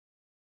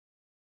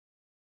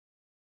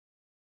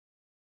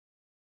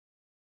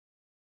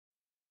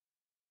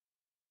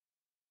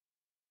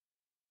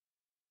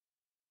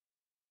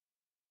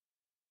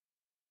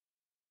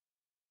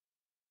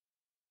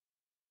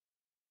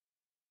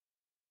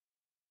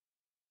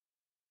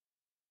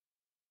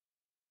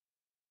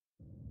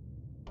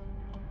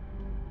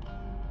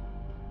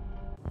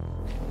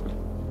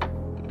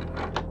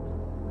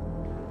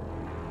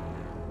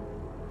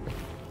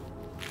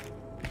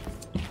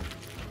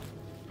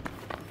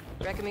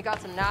Reckon we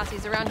got some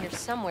Nazis around here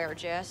somewhere,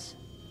 Jess.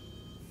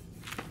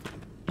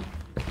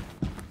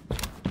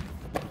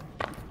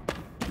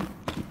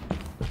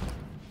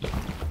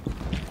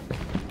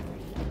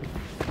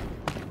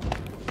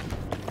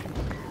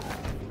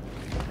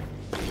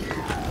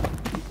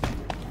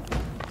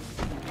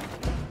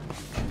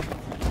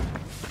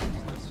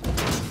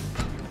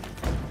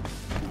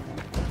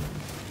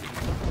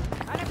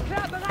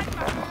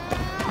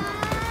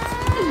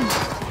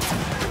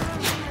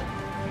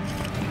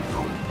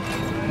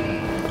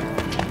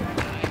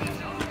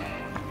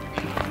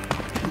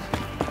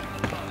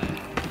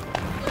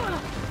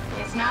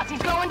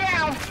 Nazis going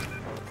down!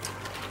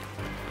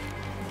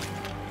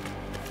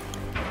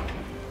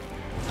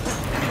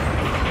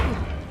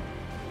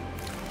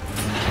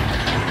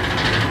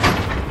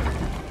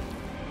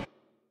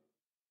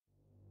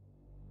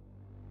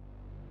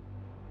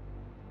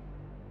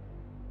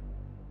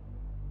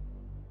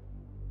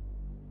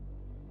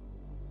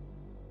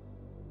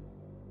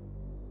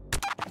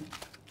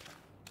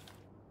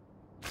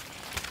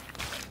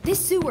 This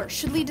sewer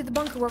should lead to the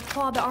bunker where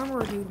Claude the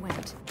armorer dude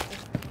went.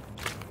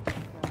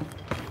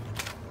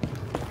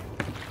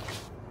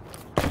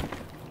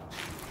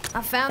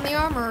 I found the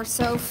armorer,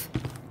 Soph.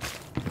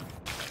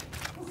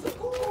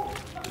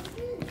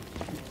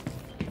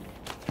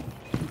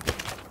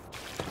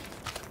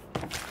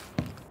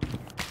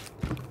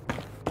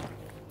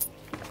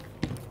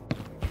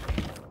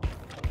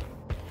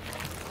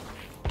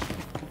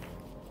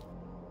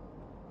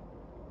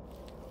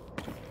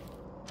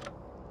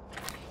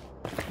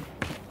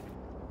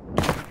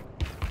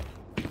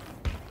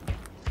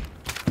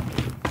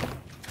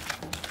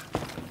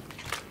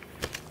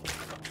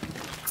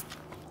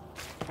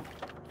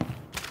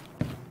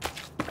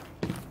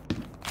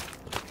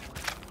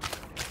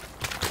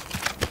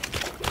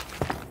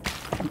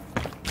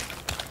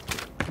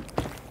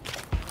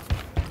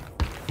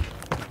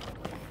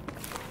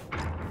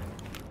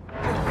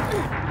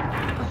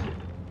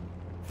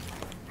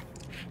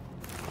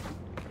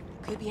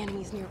 Could be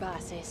enemies nearby,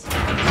 sis.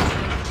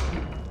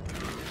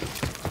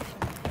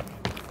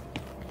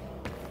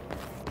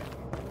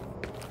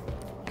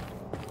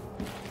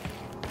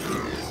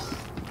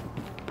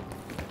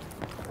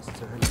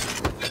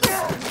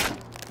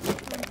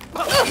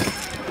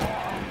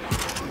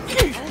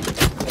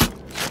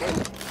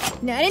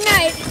 Nighty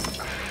night.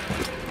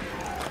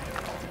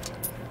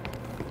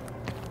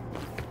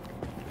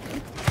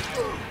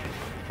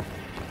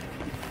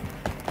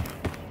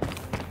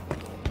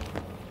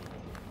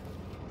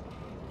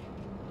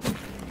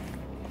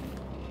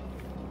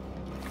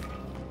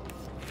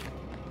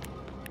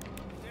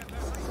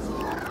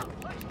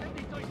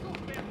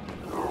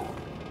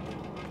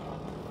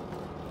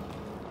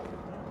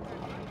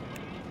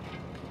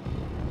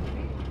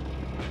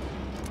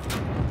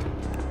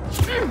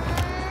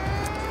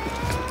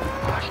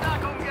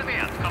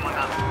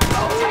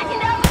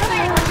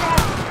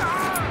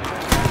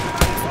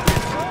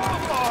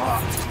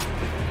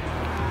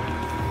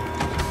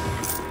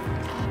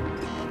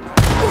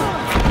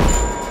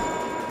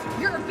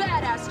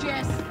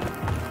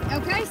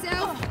 Okay,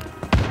 so.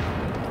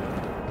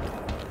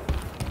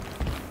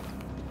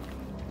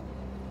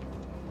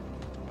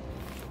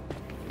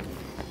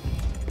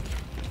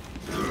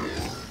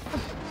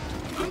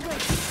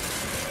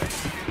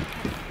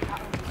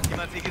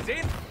 Jemand sie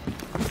gesehen?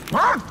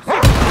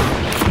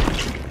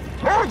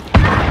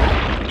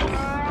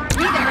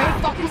 Be there in a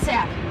fucking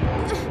sec.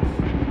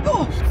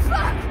 Oh,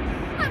 fuck!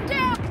 I'm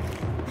down!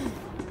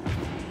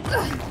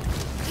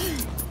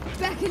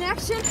 Back in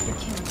action? You're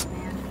killing me,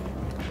 man.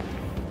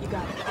 You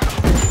got it.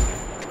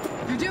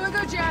 You're doing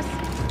good, Jess.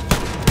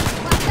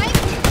 Well, thank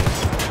you!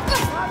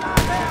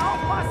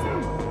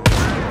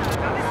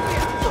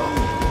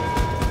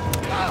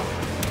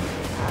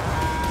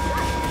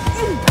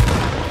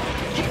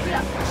 Keep it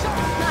up. Show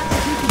us not to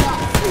keep it up.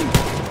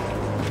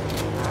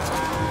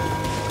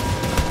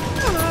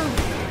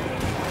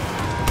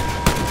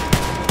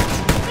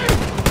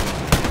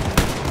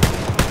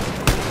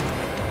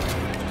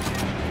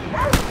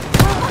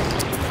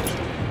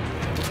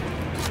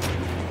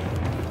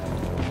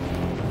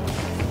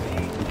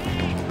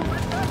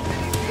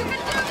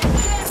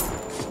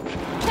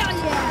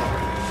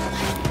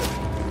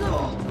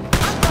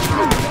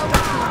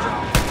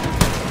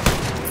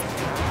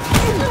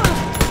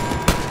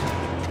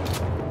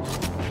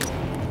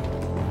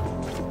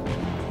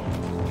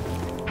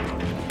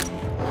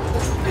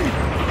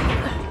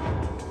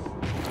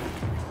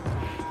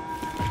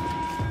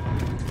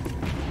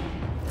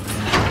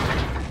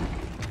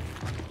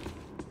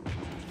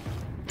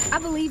 I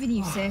believe in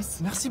you,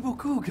 sis. Merci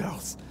beaucoup,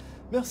 girls.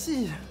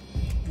 Merci.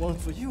 One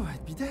for you,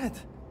 I'd be dead.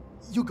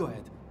 You go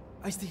ahead.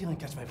 I stay here and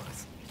catch my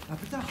breath. À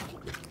plus tard.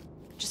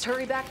 Just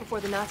hurry back before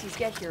the Nazis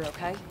get here,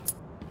 okay?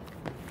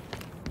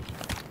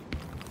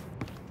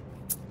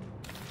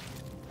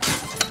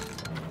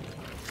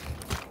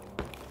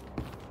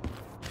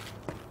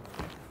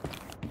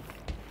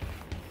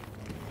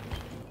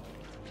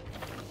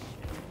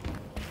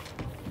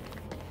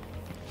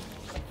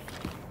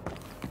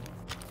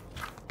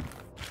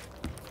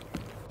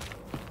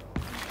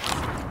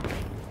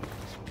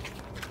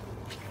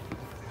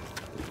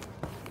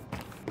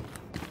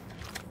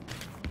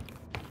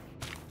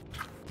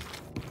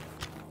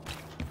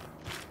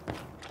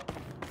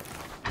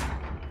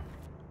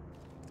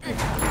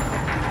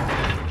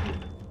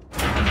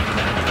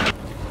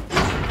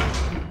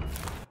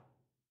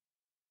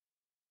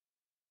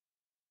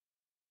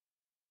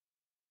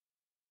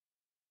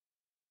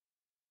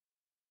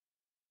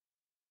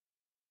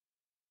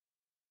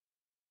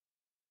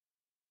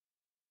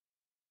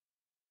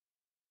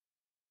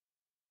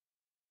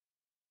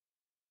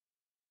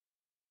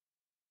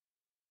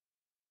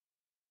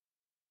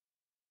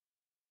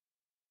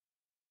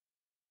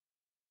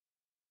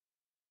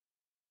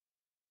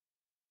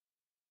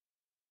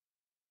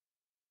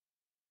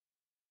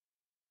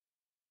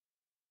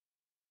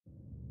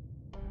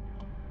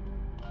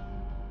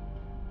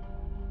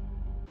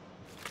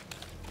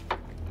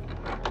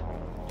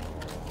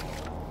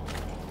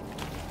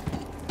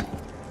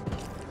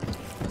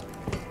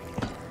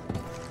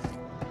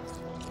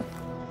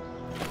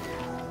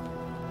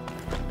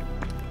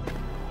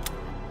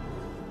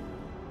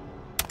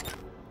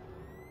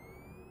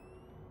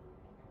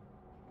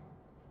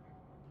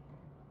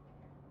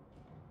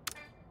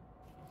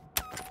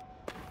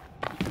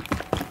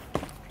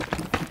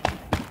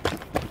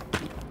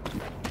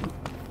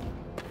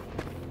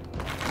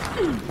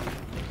 Spot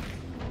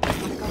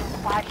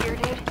here,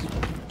 dude.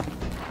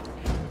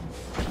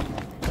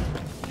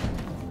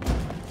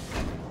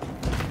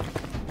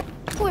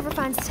 Whoever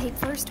finds the tape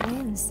first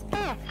wins.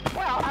 Well,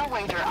 I'll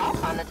wager I'll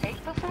find the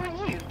tape before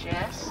you,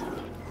 Jess.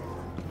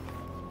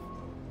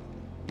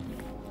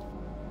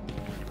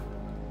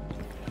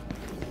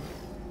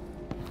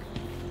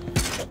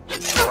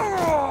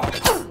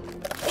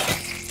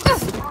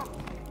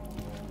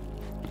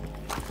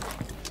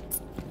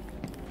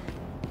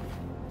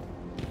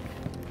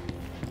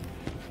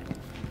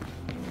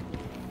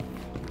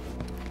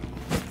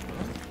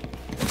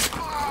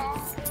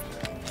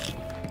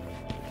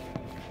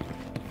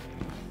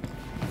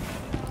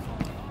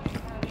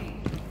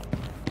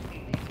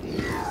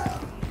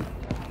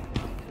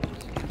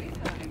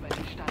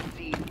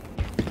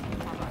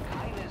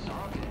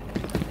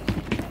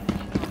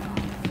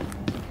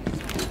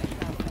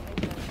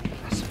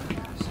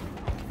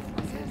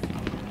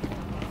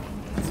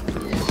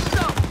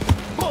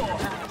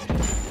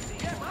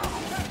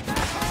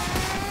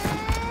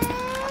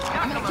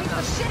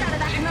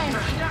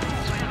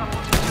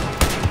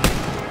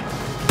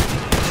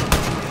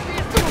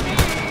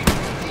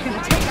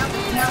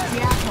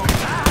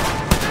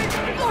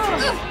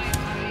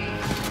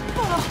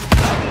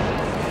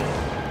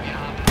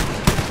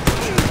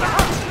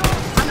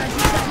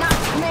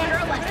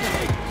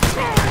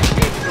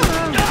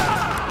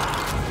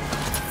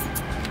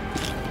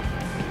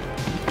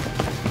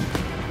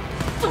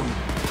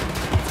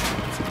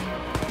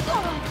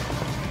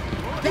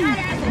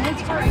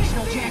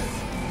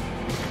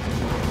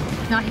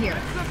 Not here.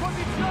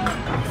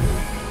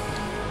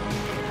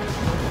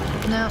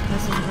 No,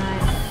 this isn't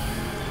right.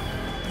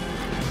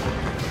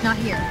 Not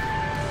here.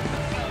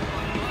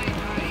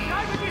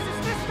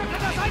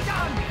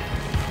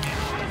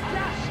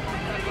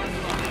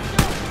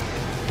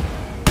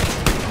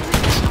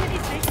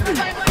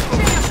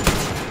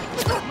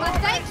 Well,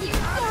 thank you.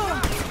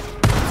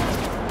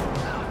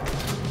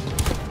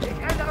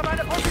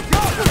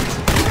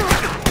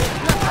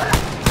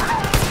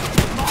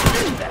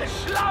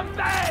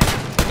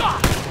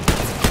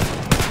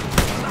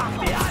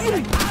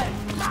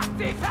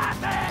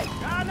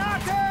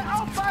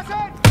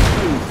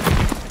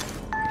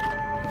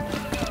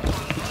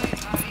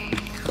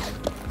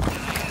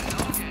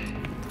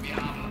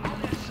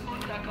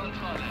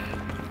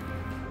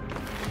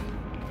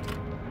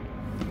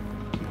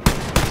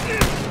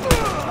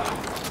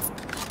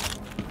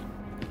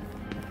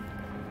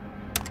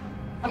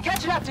 I'm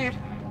catching up, dude.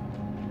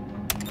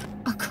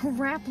 A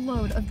crap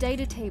load of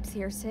data tapes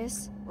here,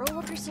 sis. Roll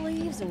up your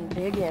sleeves and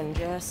dig in,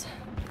 Jess.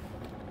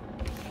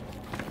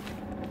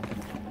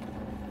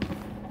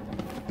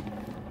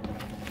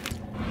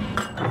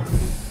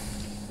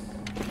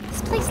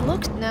 This place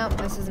looks... No,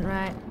 this isn't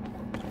right.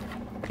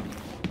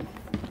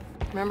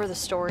 Remember the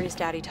stories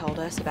Daddy told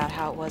us about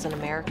how it was in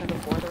America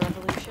before the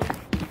revolution?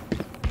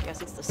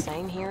 Guess it's the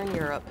same here in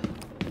Europe.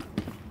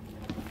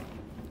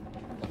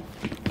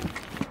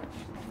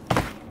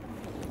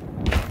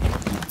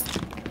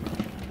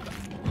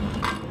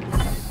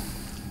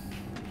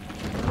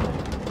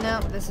 No,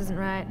 this isn't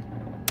right.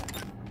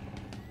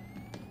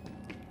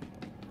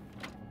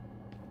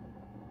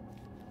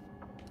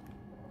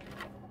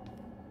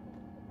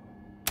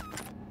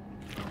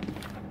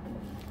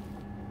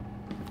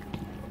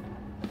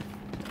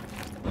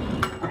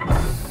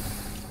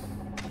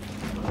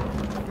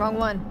 Wrong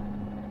one.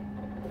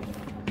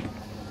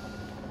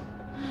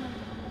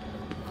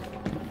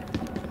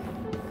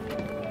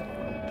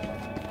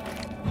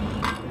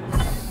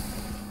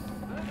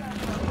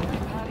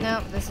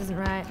 No, this isn't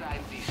right.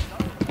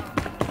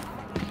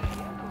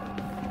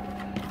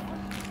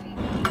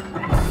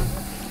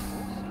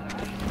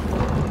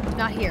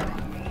 Not here.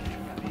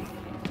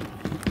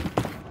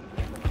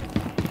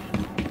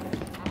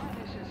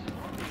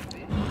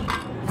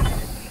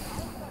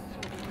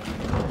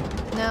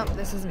 No,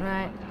 this isn't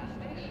right.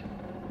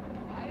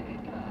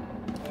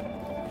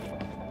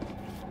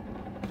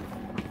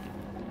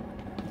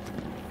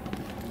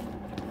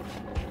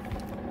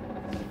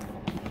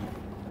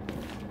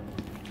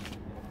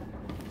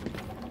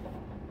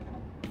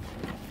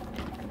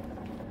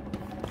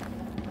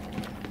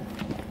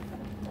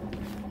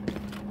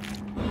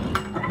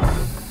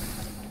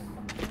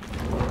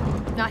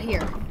 Not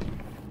here.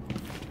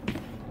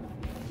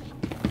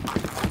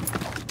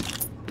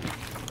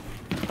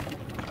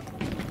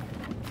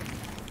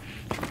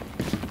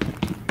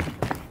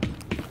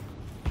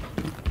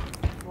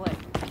 What?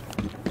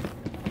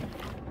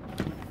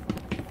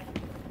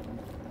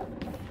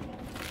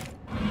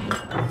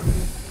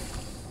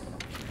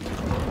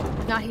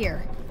 Not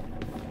here.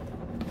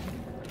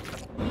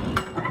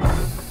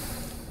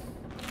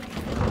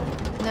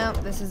 No,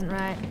 this isn't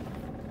right.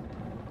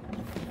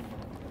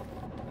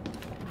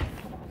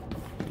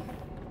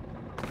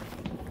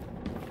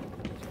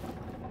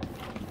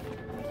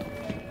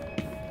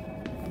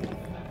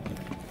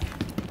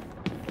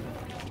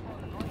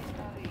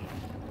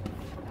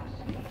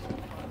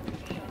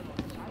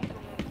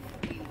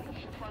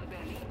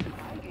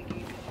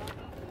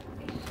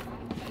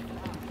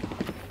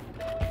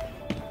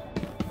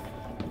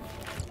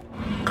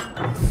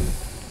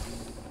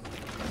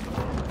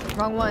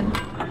 Wrong one.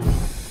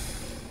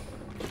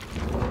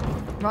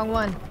 Wrong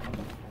one.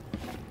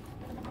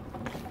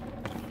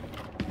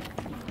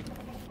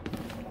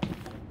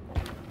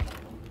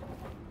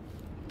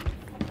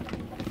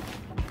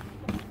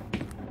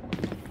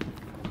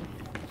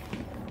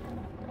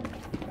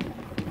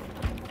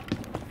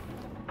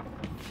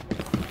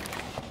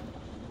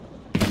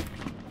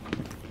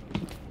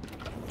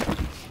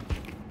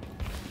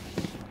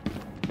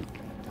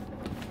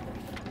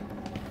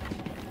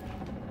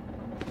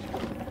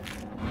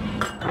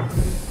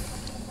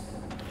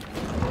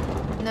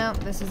 No,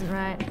 this isn't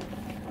right.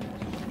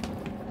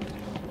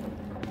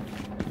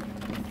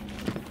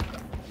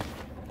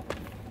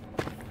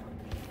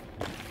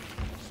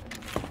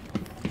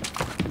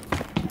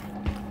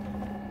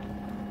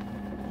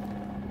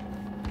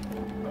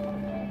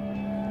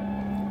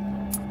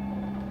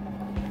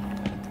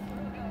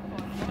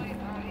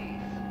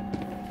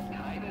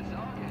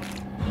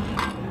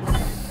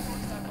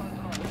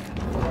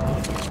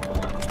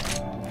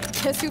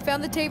 Guess who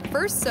found the tape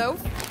first, Soph?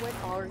 What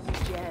are you,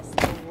 Jess?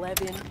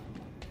 11?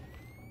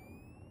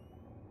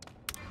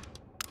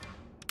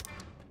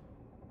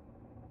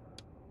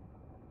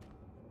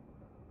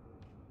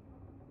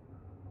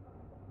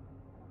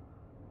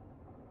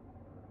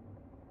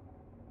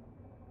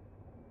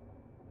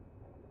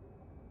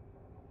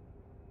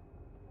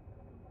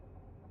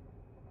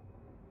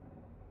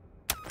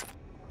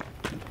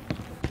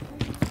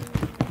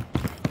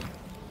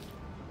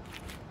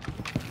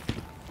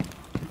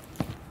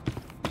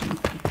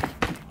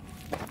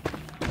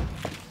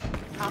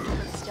 Opt for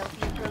the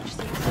stealthy approach,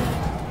 Steve.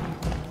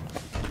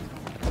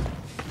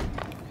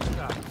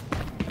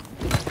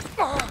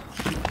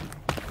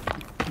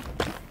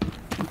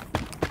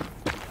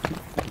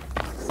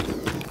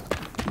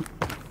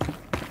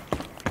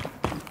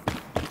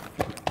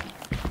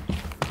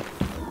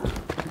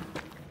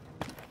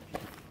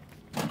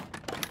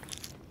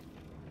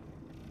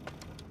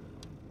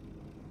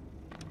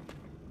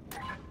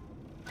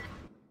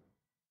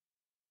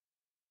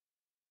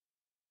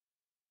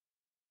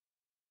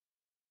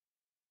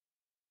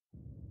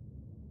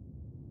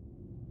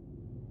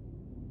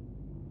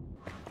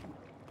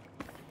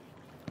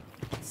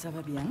 Ça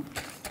va bien?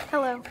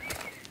 Hello.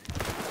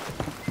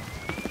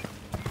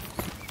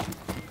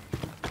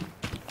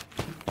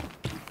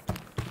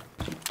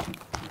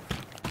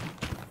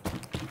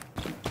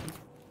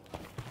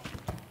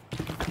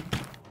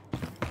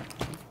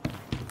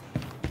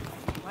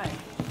 Ouais.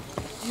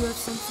 You have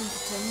something to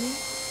tell me?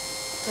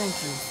 Thank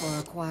you for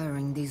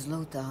acquiring these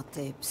Lothar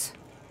tapes.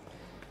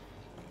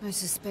 I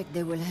suspect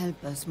they will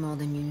help us more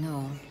than you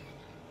know.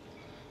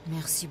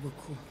 Merci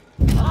beaucoup.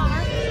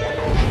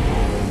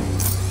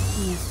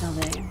 You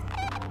savez,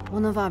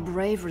 one of our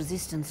brave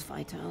resistance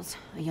fighters,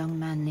 a young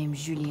man named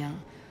Julien,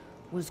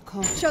 was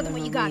caught Show them what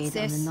in you a got, raid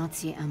on sis. the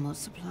Nazi ammo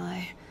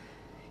supply.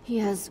 He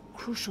has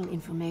crucial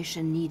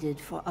information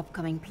needed for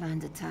upcoming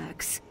planned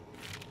attacks.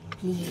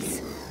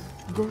 Please,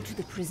 go to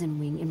the prison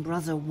wing in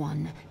Brother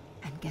 1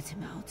 and get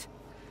him out.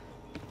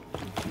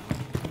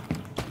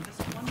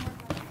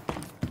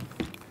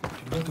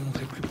 Tu dois te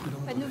montrer plus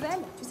prudent. Pas de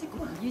nouvelles?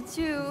 You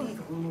too.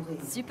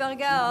 Super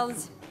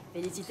girls.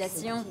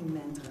 Félicitations.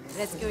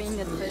 Rescuing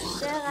notre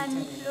cher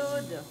ami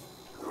Claude.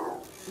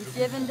 If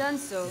you haven't done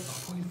so,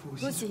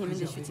 go see him in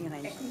the shooting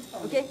range.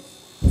 Okay?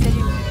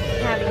 Salut.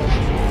 Howdy.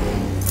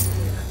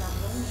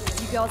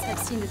 You girls have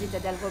seen the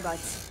Citadel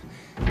robots.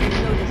 You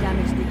know the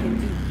damage they can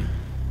do.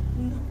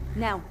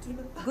 Now,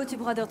 go to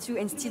Brother 2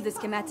 and steal the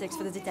schematics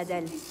for the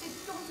Citadel.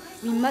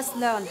 We must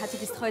learn how to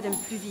destroy them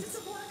plus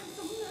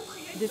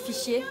vite. The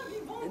fichiers,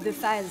 the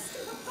files,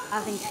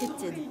 are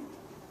encrypted.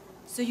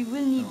 So you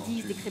will need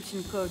these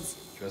decryption codes.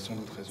 Tu as sans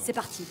doute raison. C'est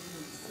parti.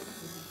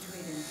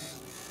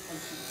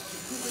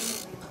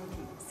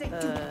 C'est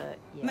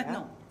tout.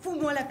 Maintenant,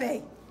 fous-moi la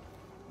paix.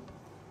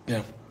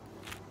 Bien.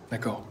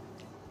 D'accord.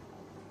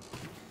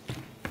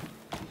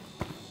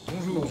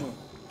 Bonjour.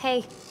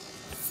 Hey.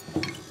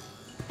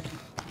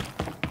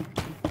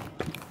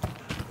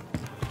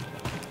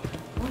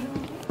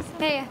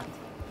 Hey.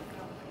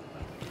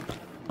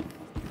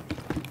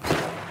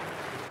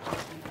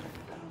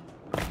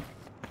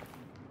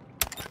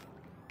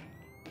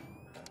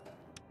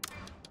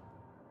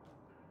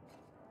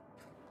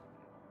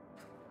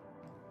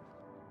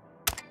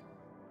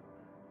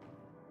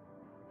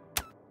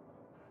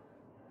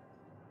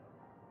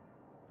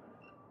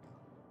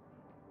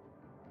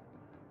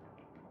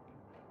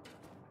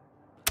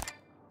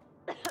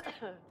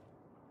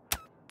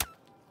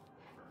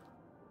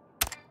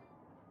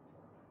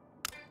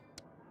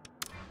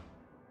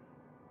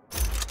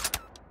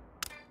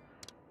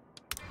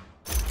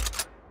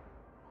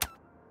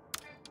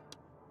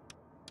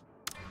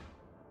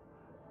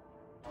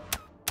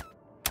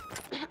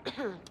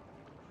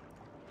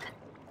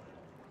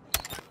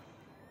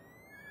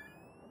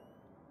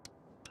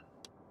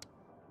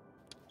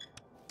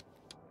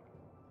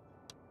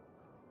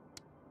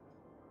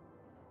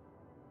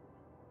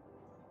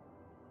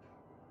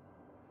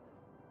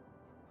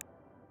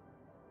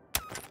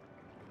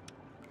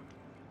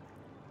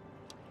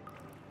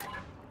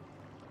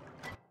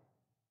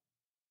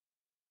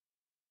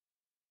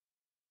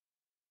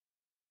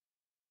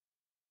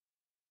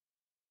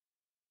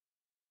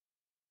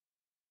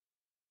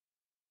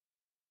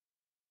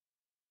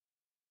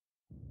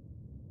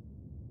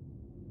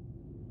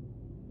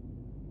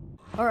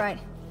 Alright,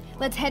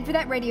 let's head for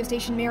that radio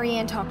station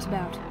Marianne talked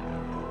about.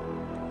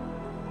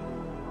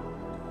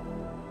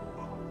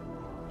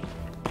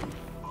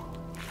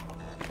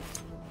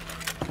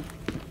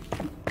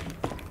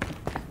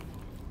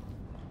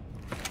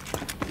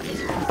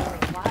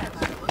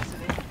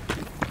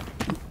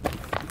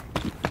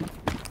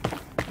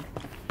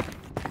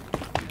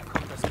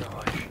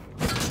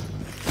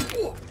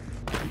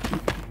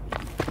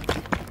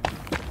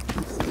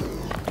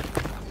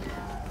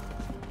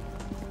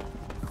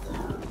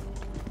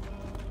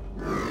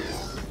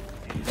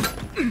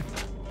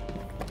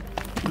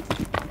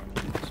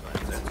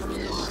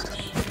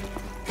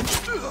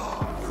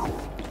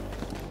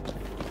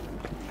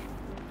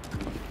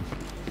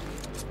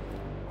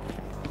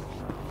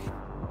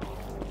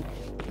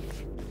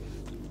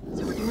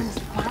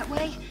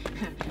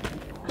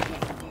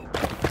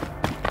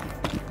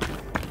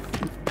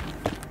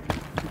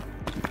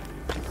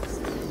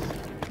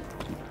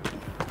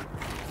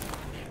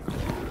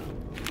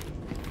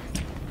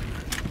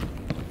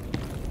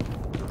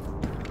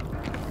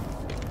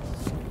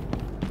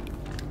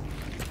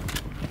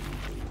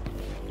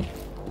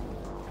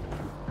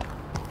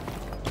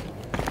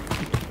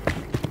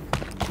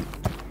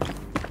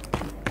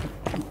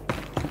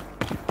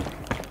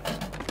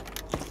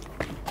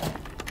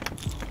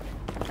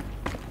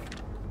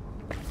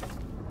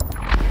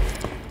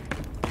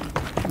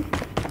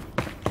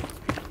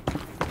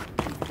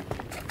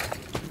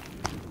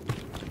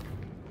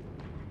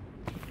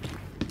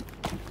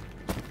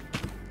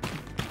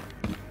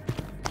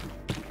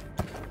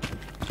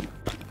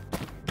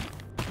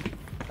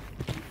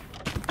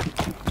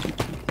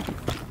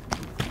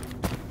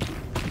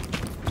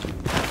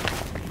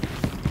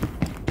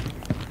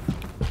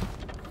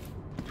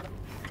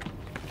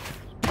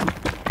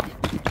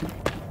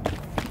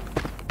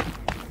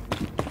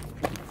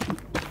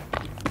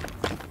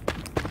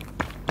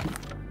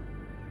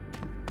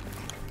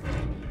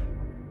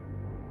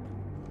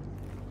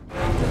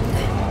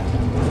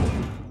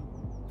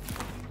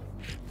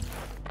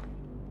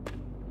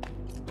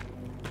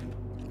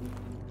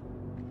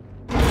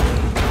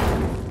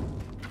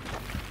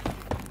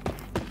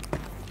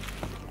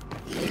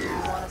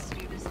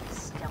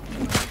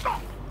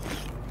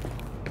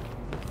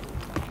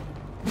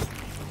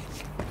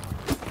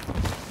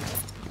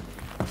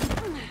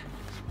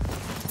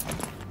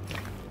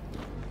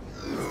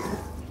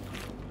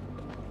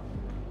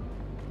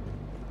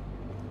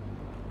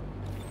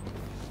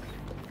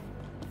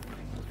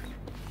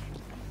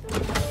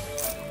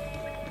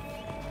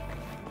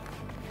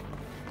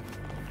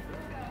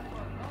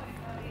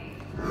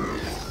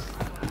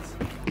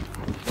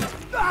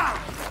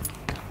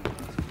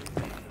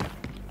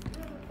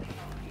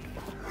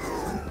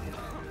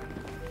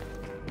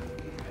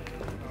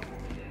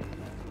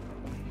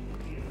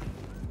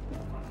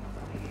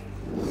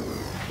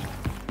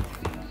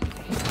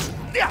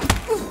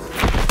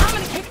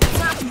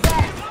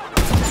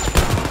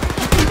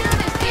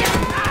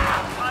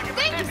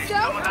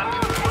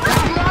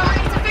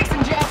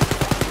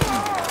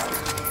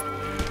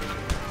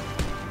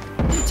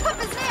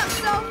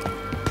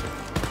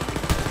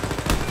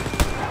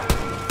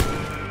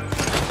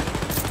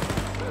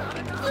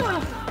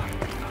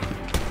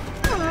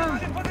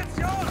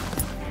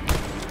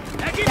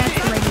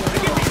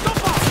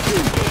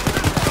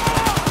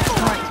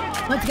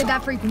 Let's get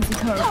that frequency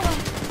code.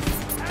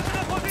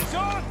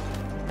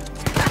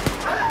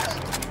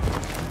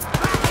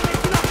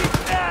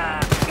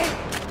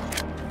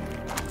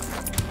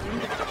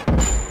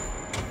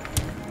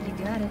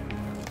 You got it.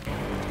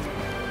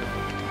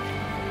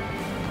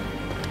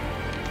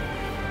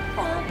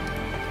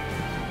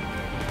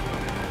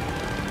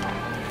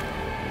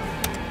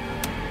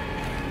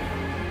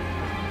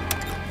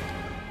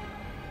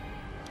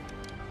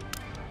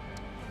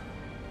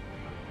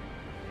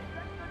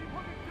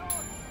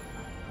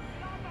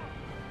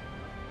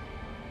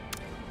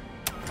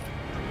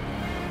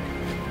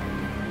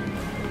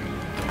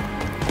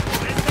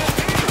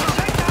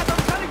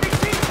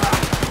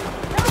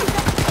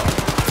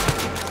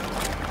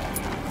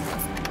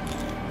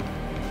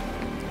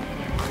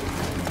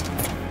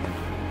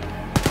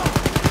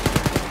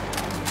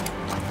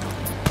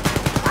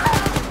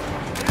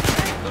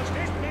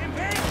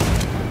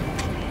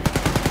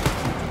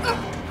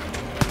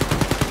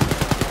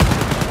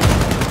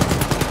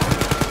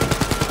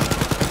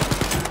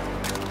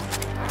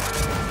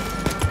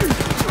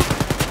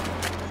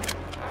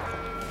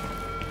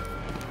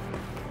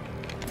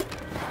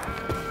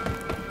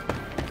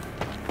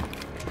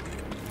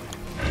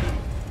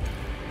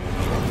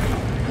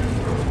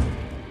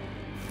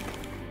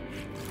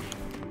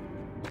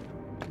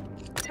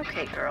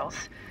 Okay,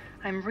 girls.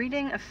 I'm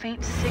reading a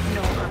faint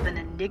signal of an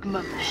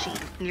Enigma machine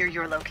near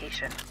your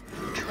location.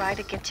 Try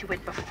to get to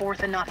it before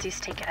the Nazis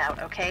take it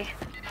out, okay?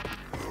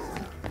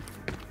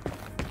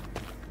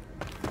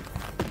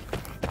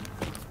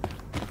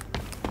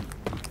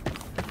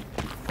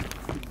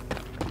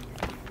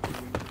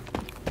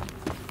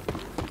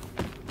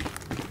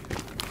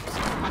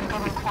 I'm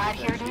going quiet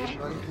here, dude.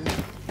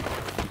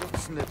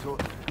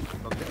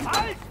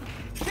 Halt!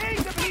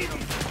 Stehen geblieben!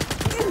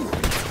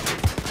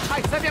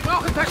 Scheiße, wir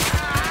brauchen Verstärkung!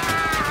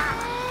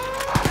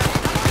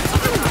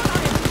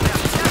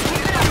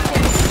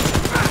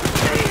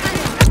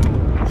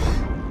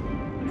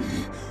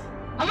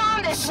 I'm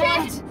on this Shit!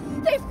 one!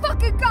 They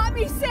fucking got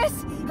me,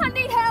 sis! I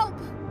need help!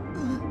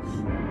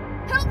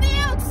 Help me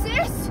out,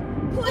 sis!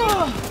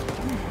 Please!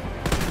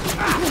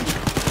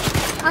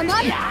 I'm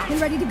up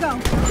and ready to go.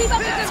 Keep up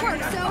the good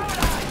work, so...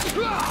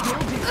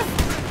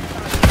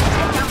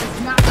 That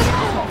was not the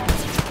asshole.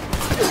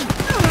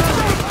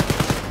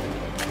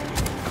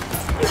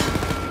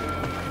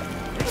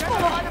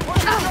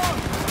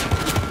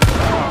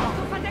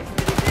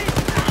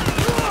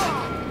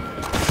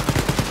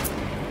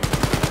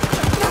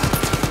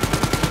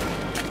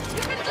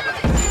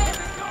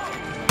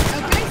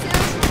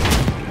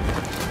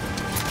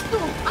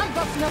 I'm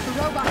busting up the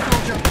robot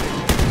soldier.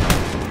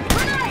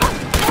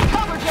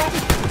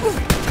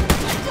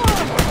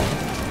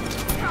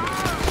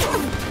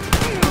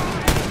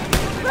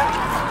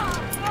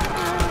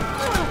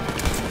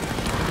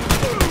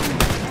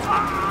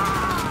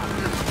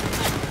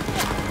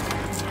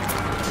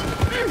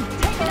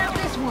 Taking out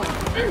this one.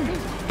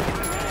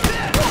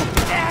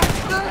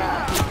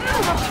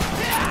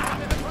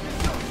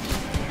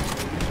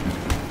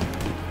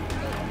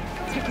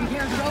 Taking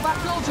care of the robot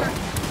soldier.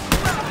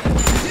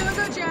 You're doing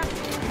good, Jack.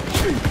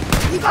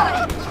 You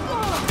got it.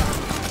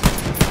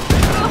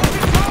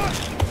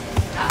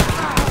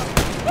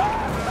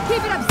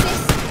 Keep it up, sis.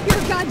 You're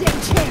a goddamn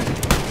champ.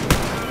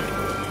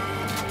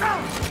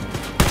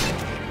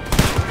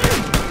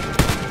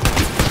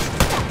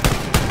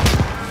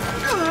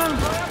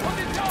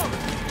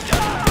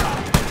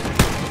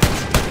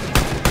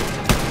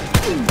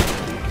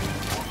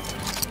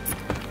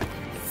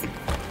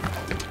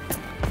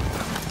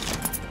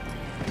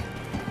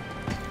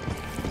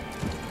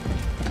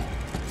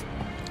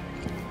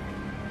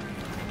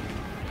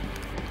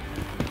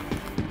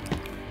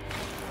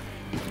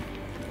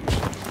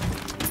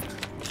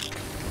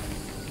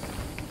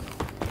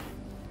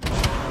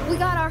 We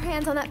got our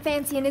hands on that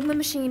fancy Enigma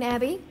machine,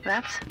 Abby.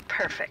 That's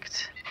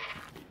perfect.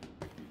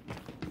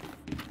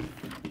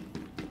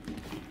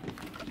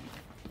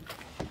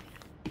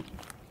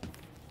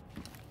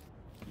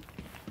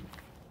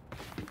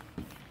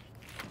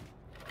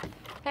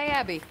 Hey,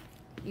 Abby.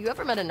 You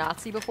ever met a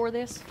Nazi before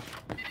this?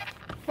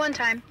 One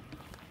time,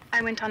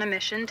 I went on a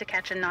mission to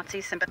catch a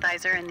Nazi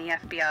sympathizer in the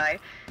FBI,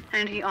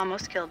 and he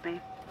almost killed me.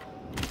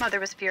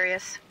 Mother was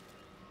furious.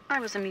 I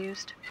was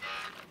amused.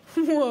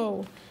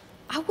 Whoa.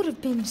 I would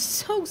have been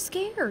so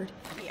scared.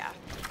 Yeah.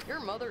 Your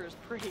mother is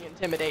pretty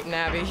intimidating,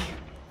 Abby.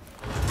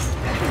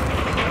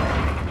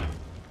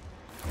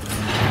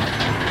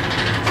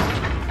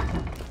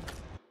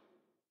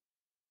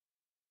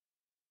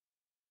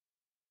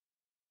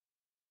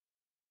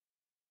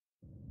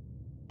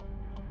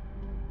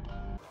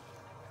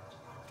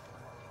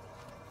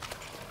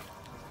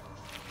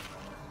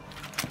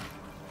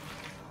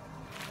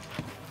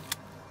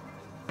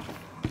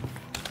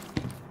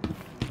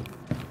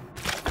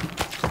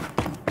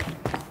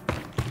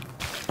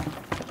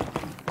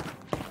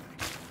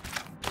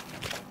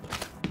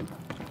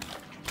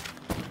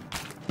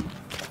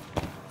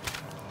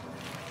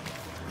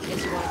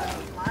 Guess you want to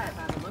go fly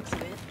by the looks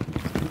of it.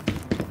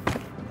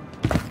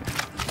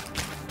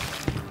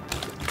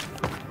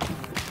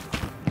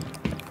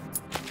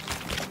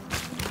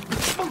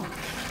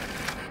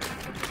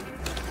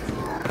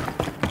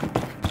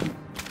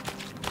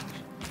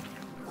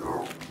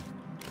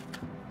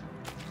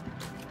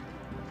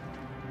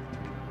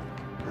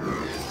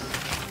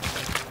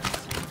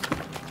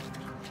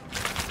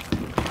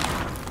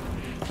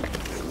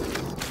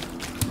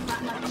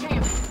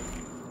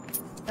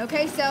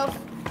 Okay, so...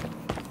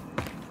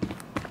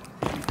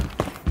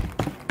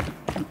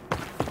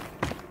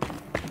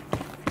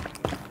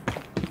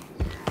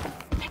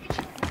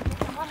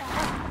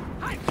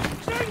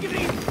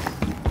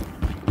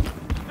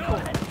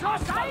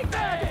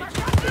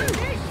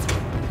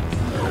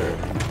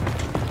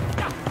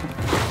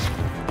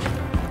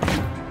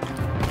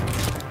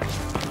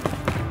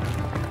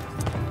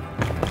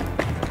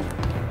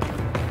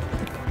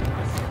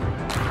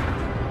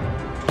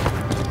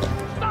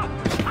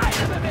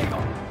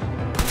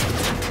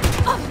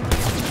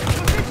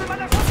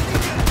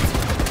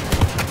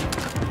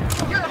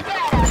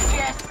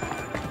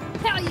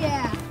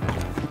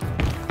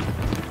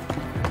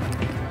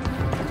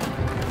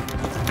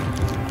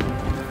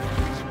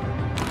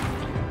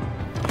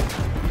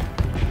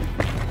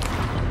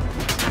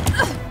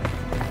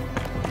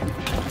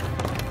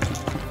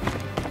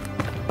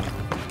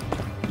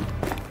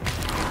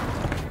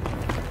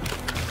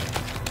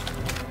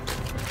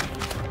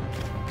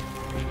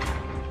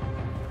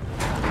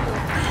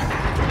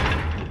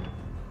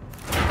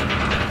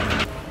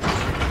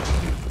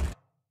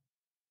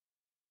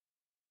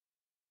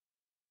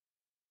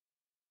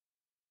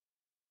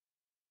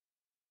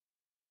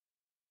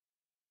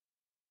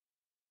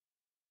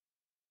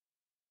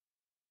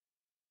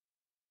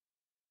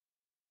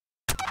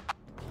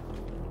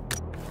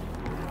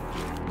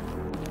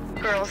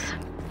 Girls,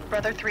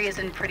 Brother 3 is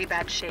in pretty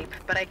bad shape,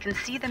 but I can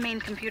see the main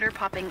computer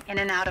popping in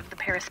and out of the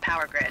Paris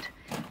power grid.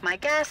 My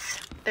guess,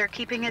 they're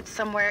keeping it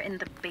somewhere in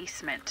the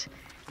basement.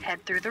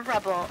 Head through the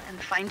rubble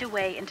and find a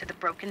way into the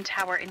broken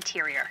tower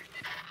interior.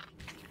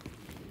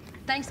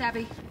 Thanks,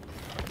 Abby.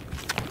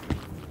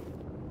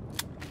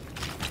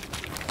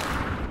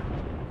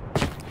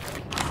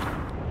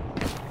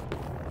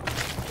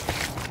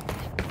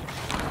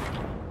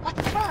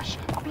 Let's rush.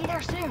 I'll be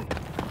there soon.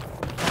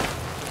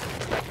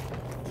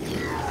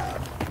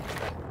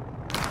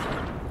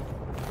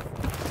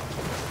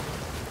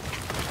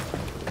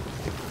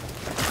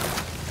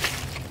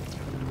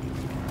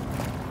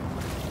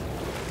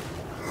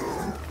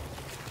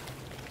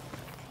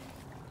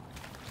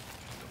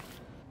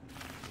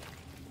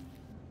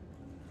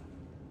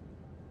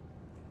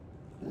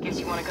 Guess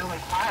you want to go in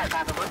quiet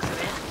by the looks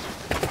of it.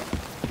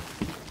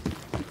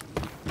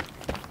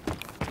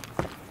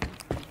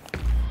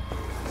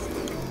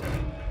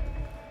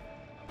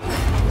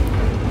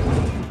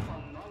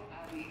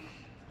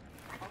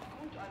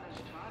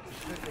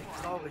 Wirklich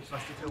traurig,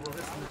 was die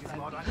Terroristen mit diesem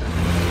Ort Er hat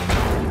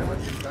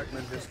den Tag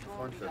mein besten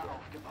Freund verloren.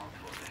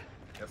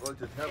 Er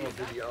wollte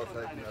Terror-Billy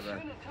aufhalten, aber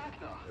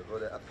er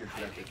wurde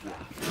abgeschlachtet hier.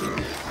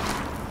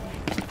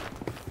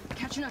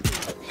 Catching up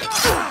here.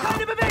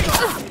 Keine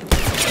Bewegung!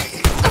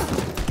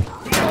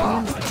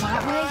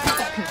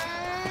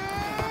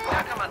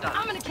 Ja, Kommandant.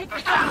 I'm gonna kick the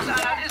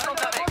Verstärkungseinheit ist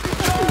unterwegs.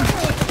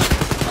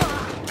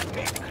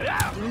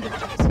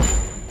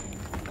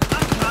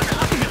 Anfrage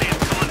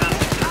abgelehnt, Kommandant.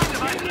 Keine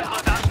weitere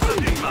Soldaten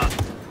verfügbar.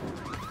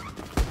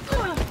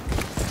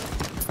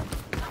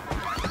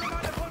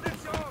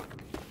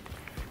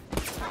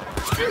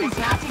 These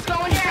Nazis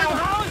going down.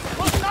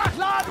 Muss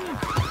nachladen!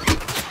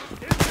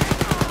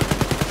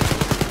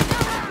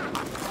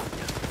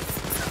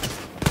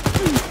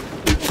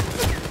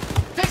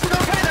 Fix it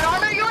okay, that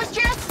armor of yours,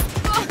 Jess?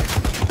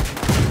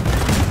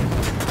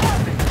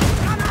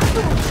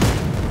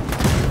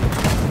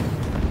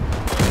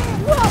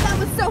 Whoa, that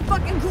was so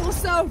fucking cool,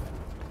 Soph!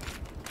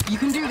 You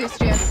can do this,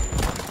 Jess.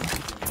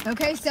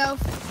 Okay, Soph.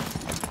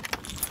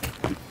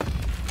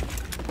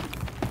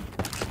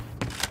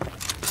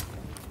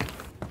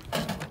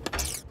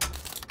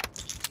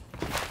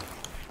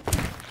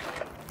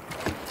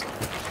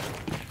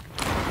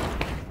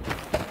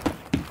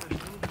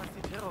 Was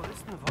die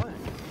Terroristen wollen.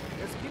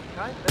 Es gibt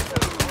kein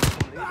besseres Ort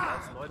zum Leben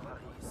als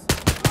Neu-Paris.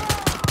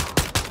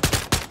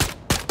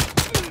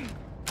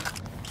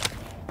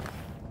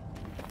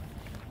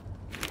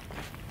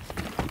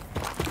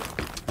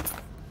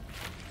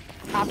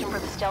 Opting for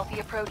the stealthy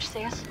approach,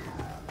 sis?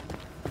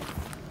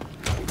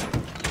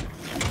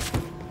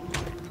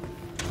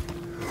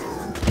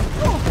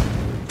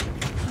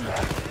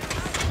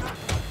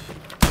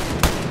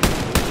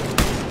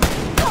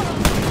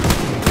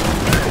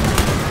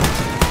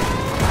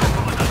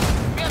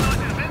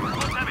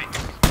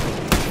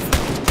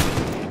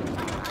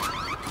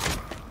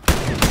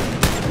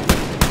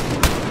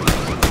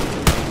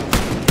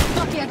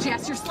 Fuck yeah,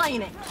 Jess, you're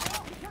slaying it.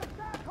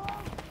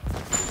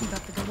 Keep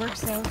up the good work,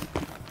 Soph.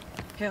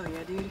 Hell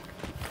yeah, dude.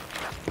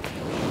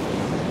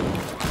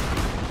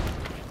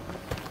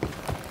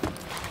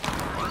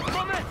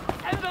 Moment!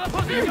 Ändere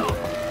Position!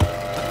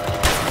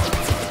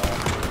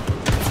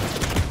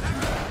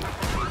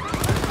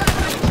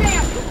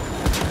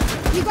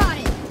 You got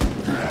it!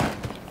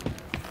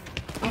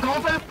 I'm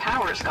going for the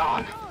power's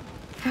gone.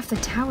 Half the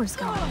tower's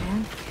gone,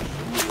 man.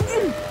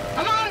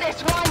 I'm on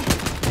this one.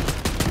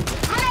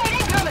 Grenade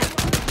incoming.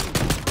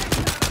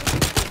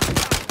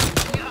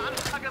 Ihre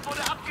Anfrage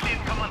wurde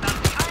abgelehnt,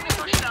 Kommandant. Keine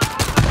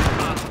Verstärkung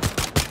verfügbar.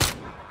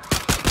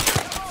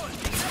 Jawohl,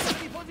 ich setze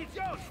die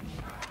Position.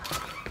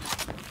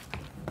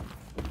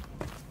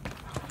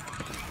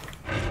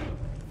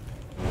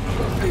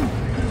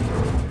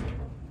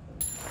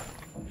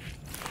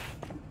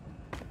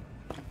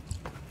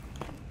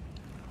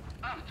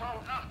 Achtung,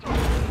 Achtung!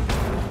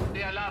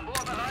 Der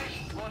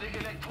Laborbereich wurde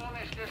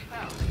elektronisch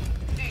gesperrt.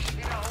 Ich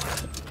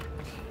wiederhole.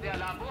 Der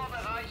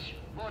Laborbereich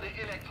wurde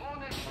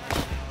elektronisch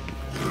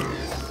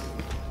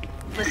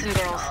Listen,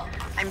 girls.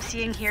 I'm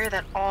seeing here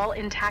that all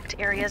intact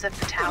areas of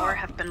the tower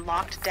have been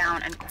locked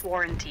down and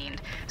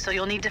quarantined, so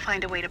you'll need to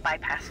find a way to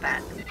bypass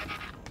that.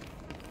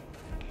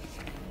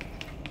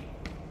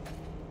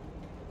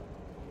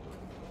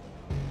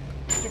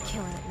 You're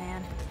killing it,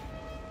 man.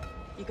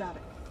 You got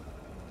it.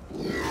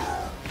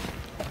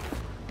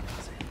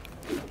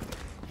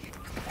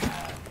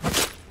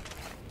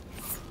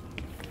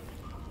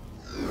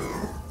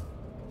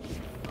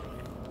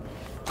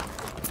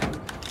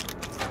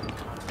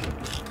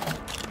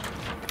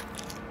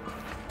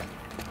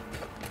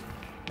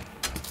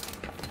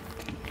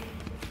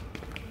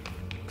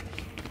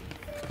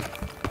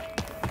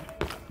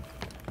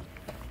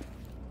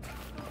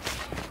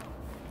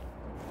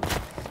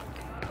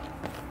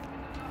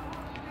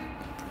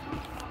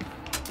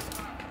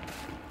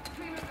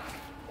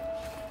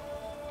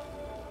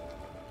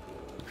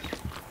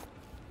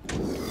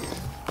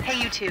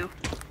 Hey, you two.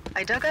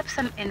 I dug up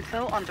some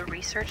info on the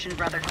research in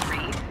Brother 3.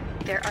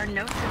 There are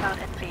notes about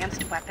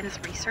advanced weapons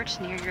research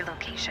near your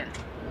location.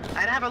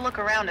 I'd have a look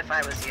around if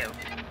I was you.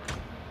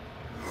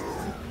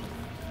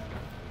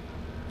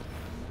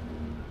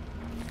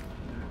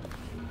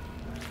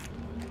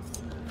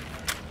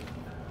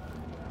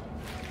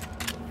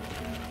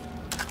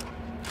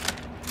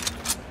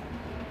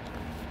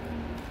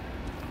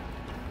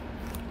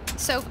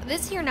 So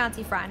this here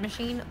Nazi frying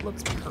machine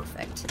looks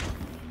perfect.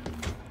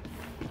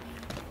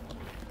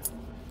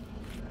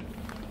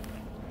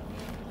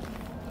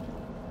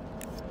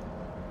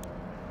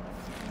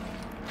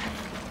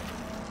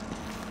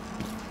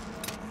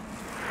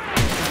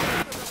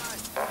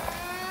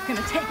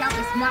 Gonna take out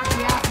this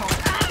Nazi asshole.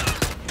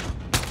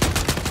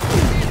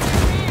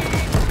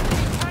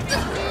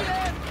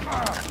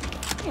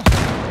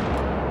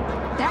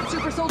 That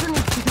super soldier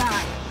needs to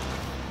die.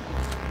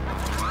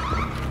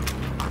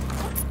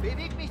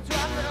 Beweg mich zu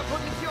anderer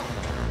Position.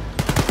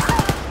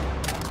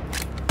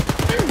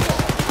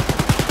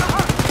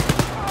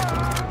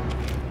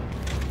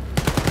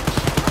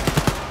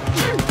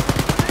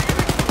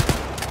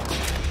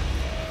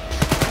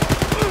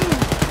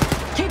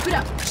 Keep it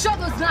up. Show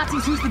those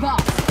Nazis who's the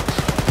boss.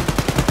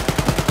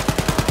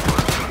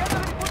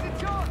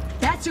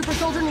 That super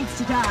soldier needs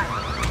to die.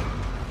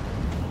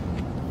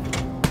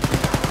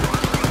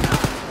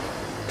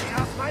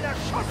 Aus meiner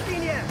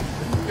Schusslinie!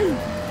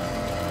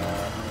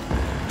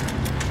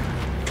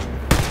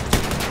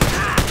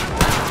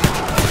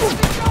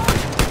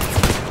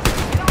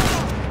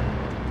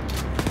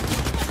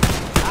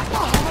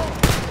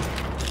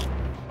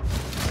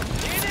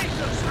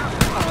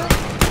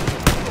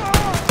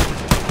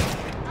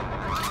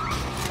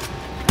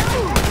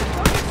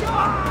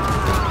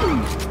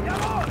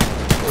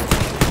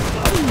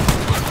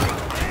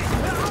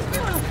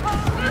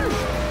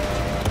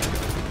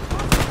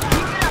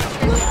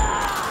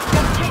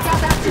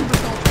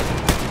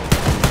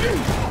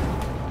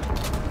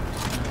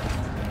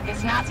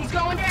 Nazis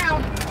going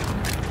down!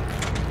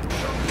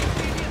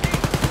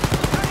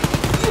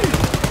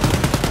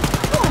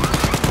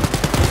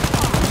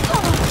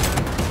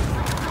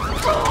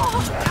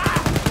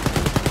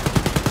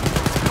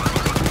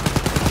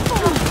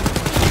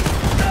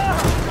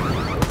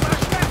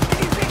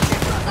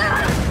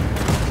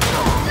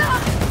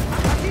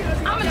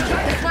 I'm gonna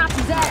kick this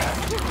Nazi's ass!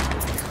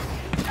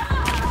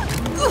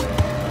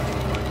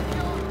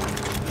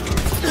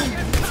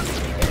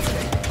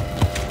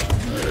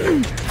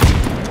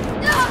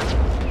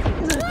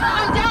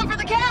 I'm down for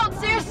the count,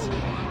 sis!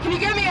 Can you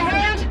give me a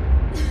hand?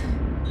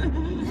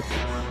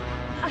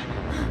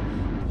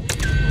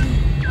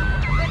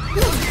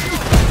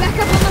 Back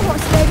up on the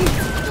horse, baby.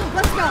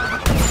 Let's go.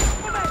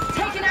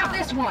 Taking out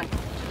this one.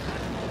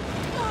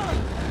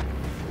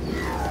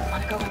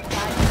 Wanna go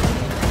inside?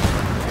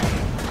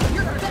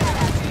 You're a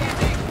badass,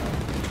 Jesse.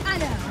 I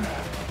know.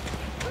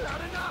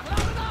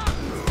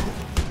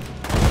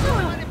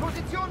 Meine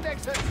Position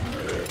wechseln!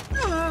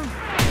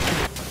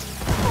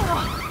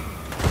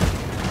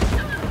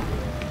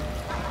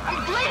 I'm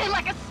bleeding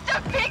like a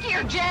stuck pig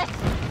here, Jess!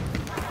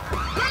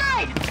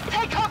 Grenade!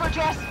 Take cover,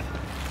 Jess!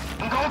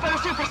 I'm going for the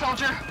super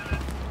soldier.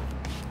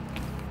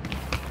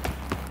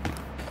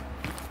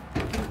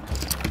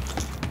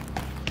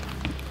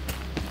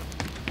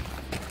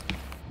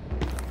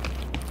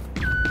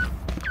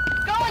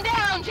 Going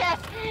down, Jess!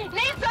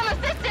 Need some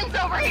assistance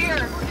over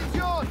here!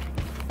 Position!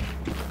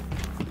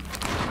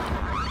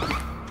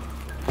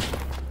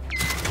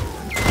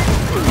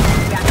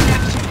 Back in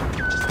action.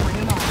 Just bring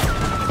him on.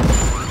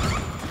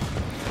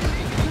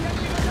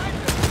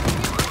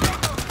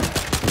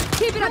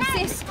 Keep it up,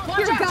 sis.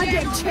 You're a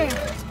goddamn champ.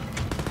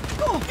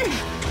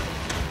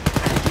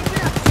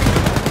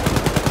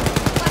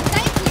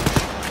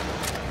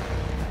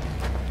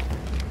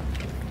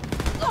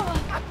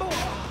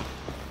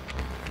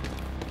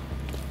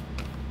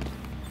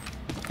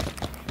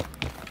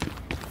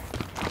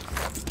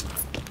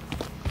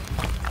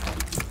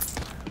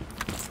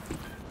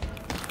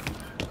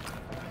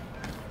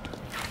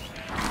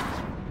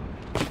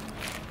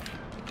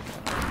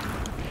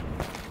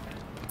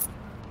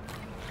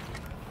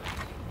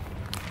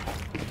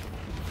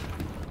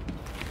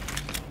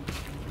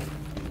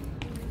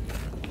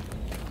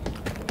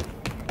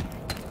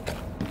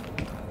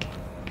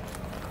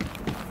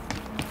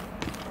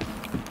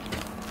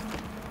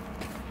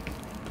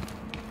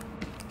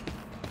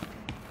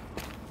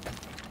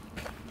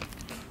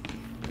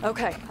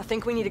 Okay, I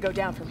think we need to go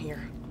down from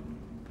here.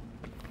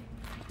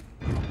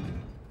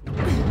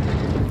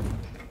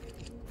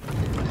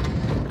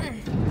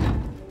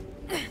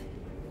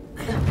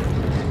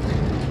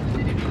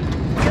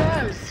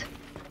 Goes.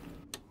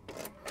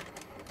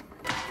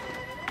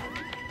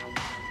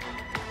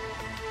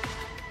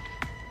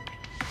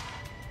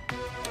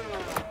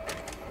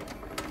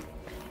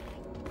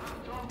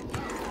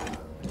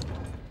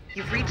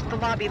 You've reached the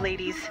lobby,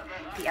 ladies.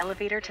 The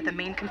elevator to the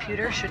main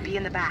computer should be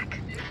in the back.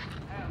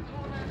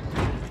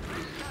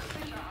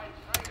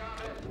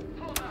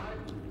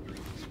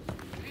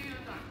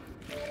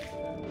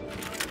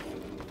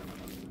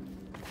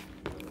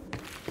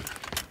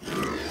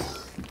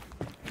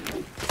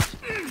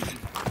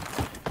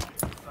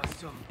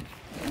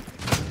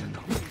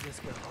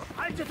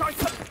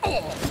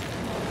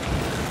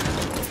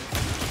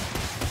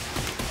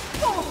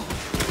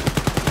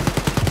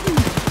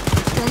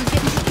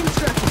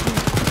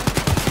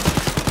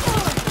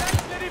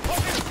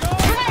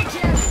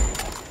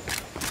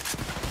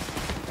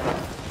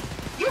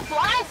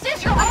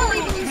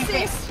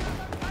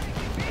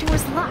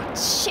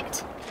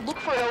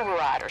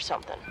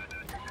 Something.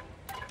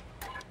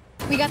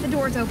 We got the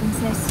doors open,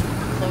 sis.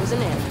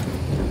 Closing in.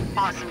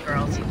 Awesome,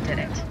 girls. You did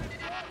it.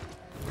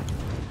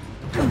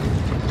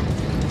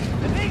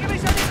 Bewege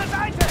mich an diese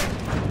Seite!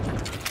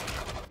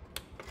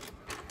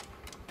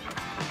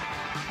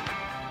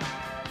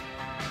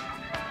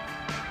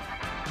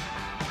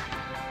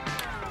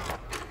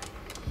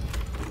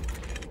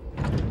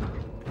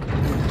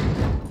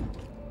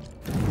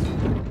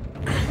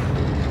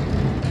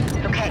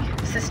 Okay,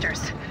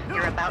 sisters.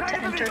 You're about to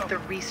enter the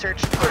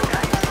research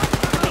archives.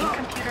 The main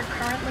computer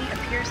currently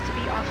appears to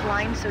be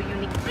offline, so you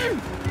need...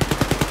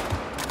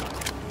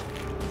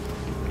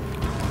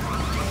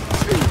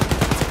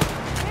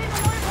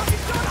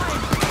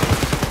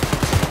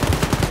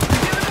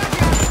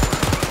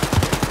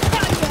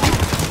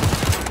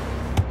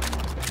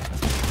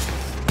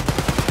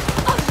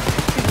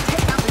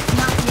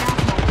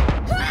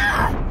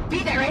 Be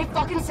there, ain't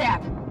fucking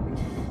sap.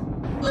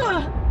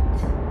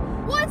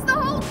 What's the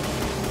whole...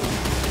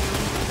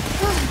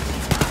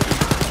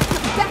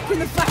 Back in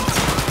the fight.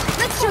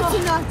 Let's shoot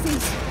some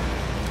Nazis.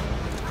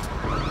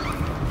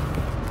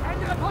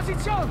 Ändere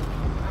Position!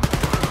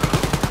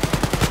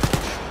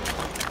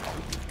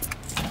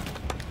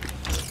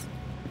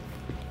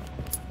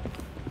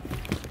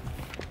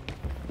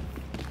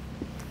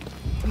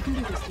 We can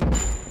do this, dude.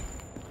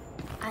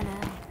 I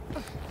know.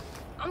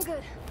 I'm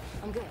good.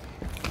 I'm good.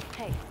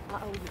 Hey, I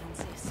owe you one,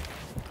 sis.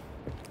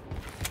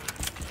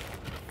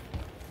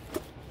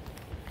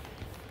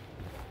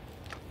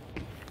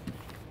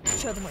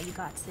 Show them what you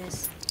got,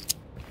 sis.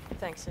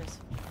 Thanks, sis.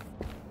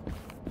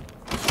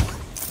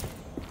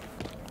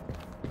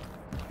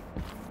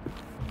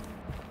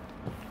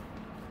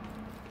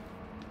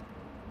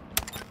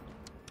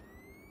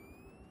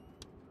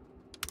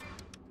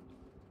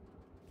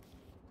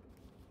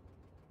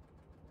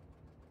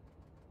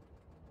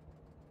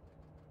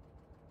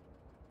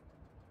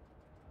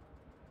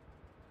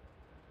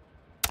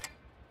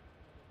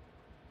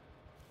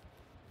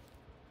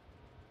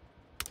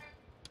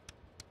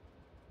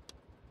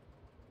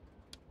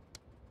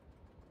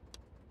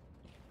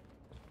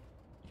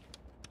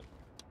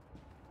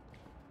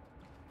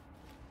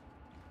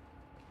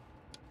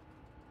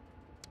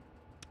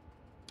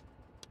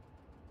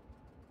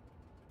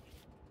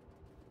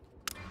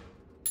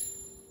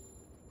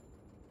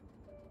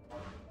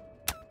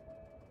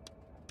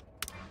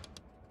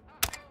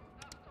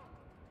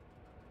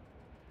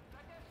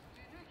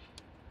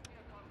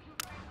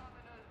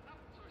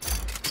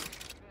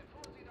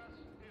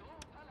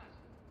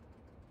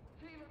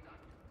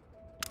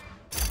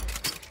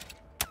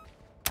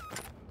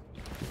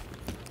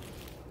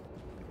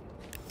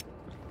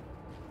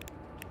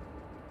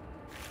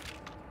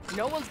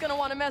 No one's gonna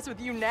want to mess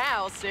with you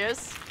now,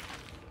 sis.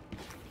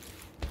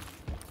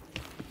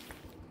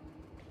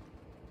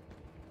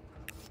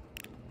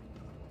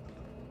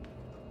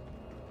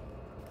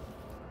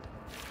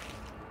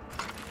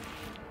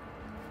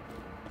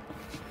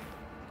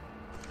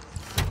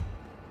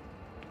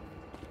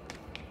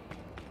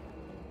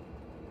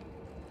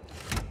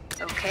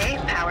 Okay,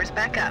 power's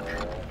back up.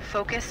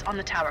 Focus on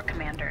the tower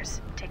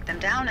commanders. Take them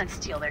down and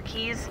steal their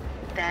keys,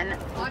 then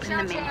open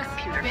the main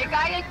computer. Big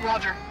guy,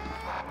 Roger.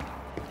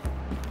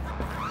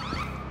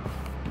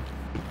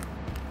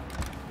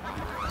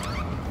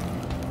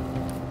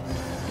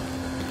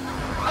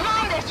 I'm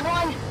on this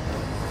one!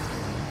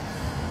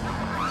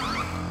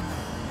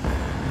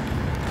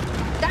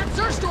 That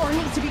search door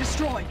needs to be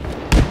destroyed.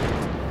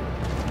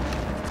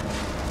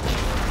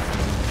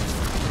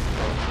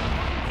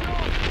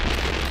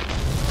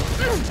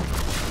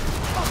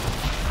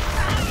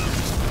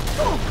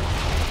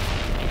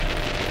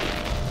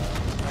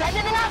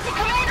 Sending the Nazi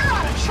commander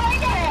on a train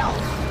to hell!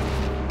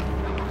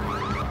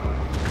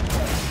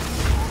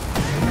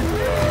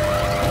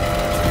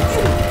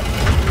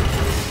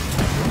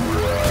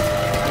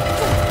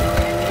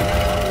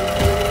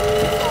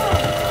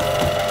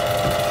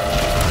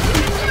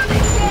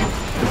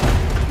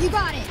 You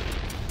got it.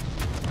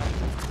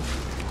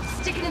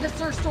 Stick it in the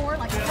search door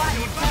like a fly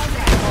would fall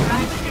down,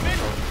 alright?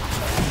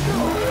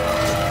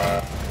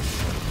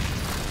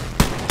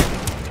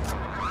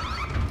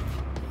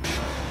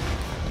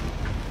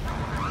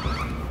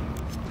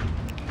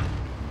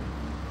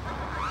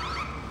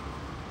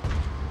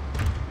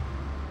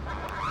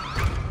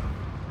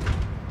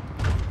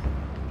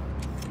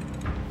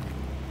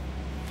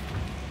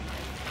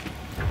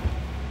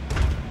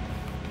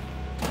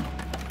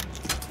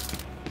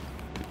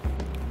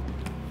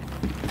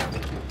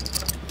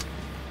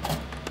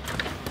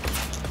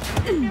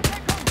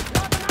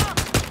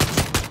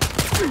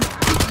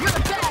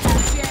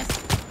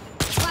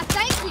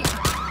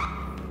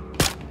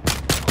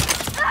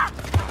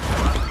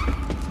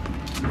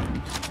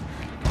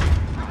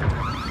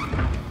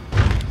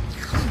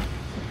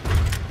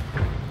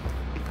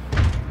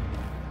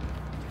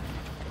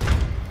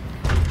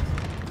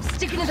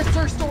 break into the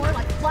search store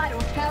like fly to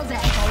a cow's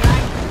ass,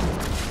 alright?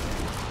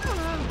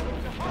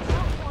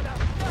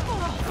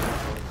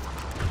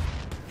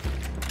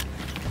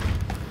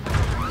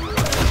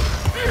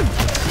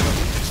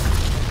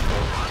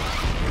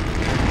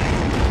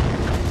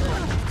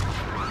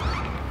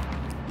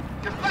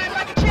 You're fighting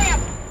like a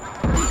champ!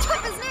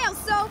 Tough as nails,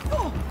 so.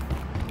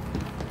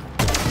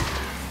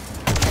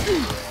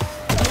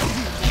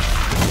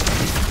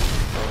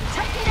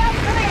 Take it out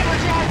for the hammer,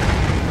 Jess!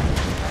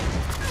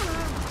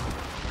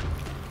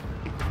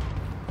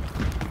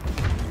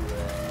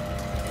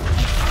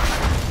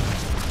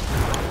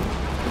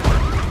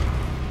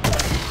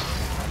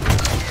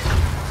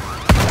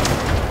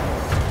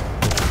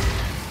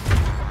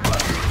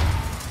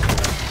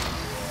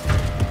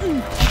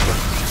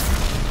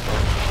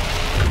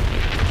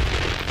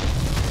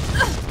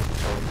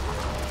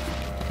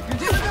 You're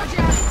doing good,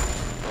 Jess.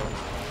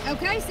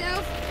 Okay,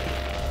 Soph.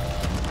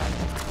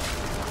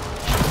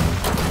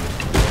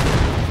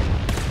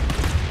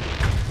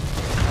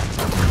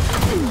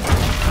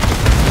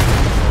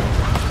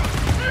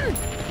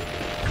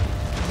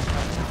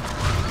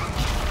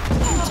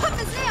 Tough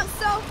as nails,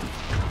 Soph.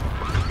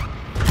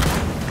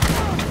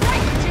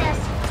 Thank you, Jess!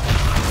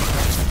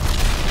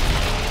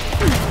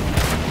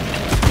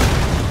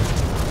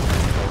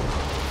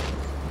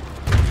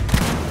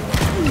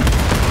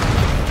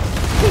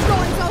 Keep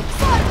going, Soph.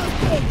 Slaughter those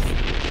pigs.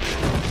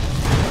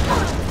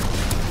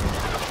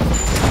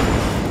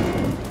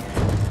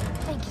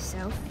 Thank you,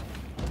 Soph.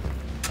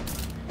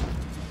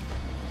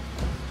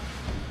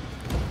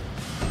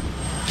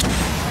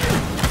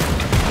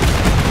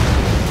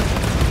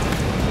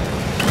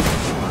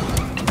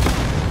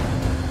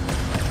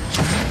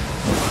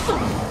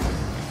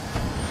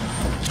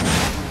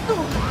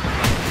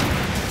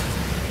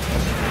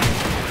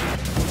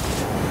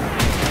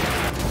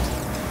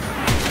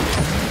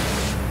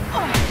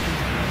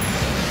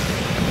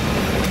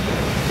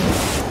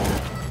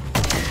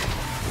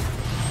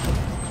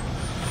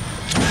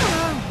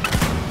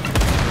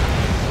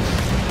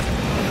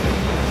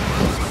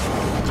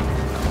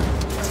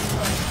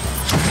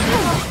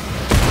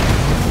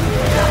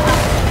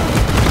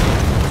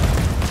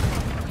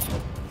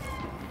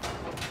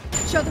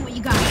 Show them what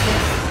you got, sis.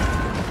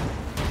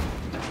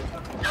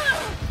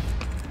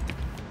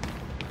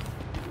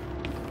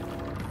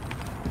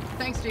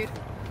 Thanks, dude.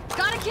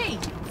 Got a key!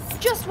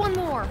 Just one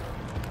more.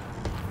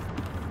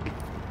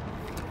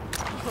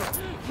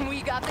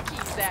 We got the key,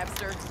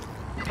 Sabster.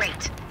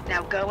 Great.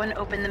 Now go and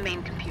open the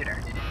main computer.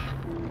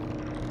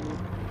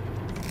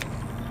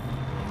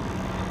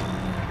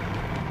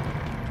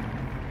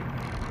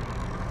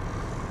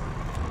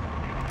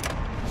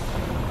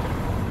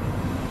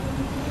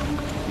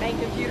 Main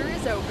computer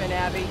is open,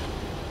 Abby.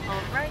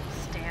 All right,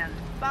 stand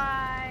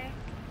by.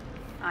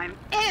 I'm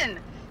in!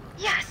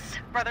 Yes!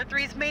 Brother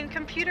 3's main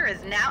computer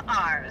is now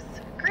ours.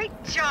 Great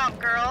job,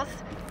 girls.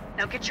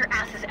 Now get your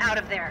asses out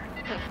of there.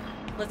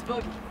 Let's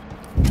boogie.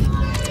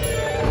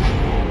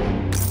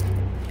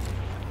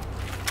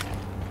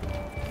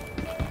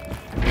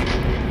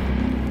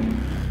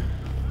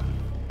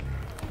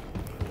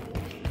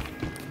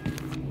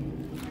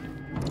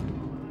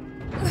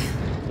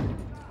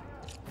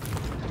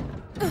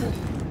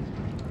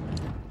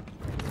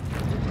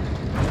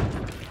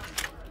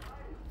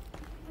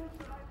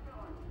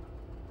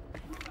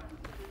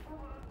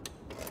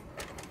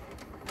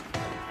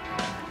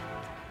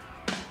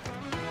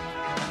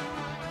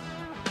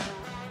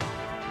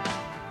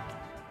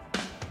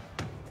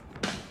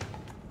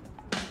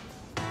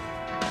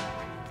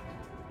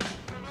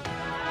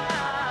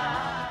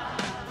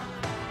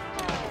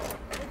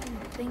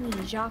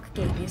 Thingy Jacques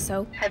gave you,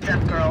 so. Heads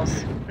up,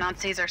 girls.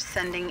 Nazis are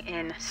sending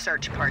in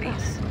search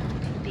parties.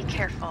 Be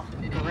careful.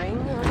 Bring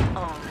it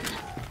on.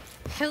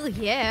 Hell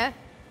yeah.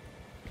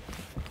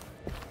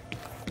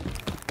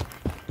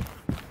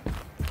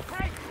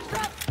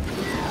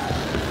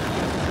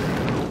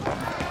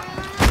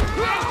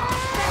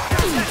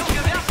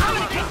 I'm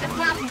gonna kick this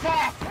Nazi's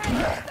ass!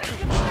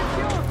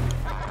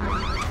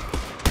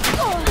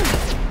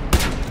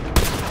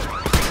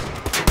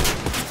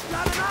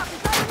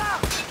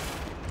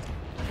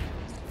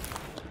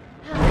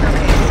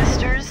 Okay,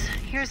 sisters.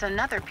 Here's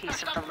another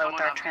piece of the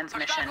Lothar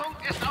transmission.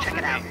 Check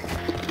it out.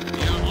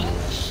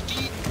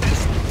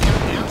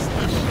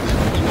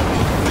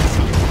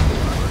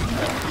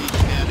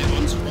 Ich werde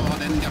uns vor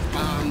den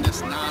Gefahren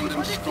des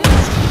nahenden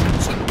Sturms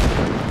schützen.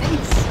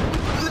 Uns,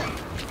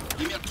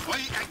 die mir treu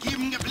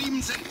ergeben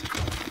geblieben sind.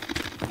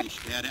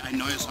 Ich werde ein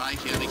neues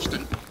Reich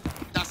errichten,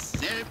 das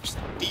selbst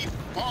die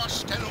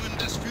Vorstellungen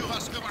des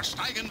Führers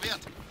übersteigen wird.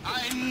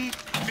 Ein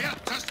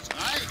viertes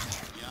Reich.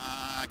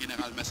 Ja,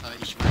 General Messer,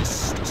 ich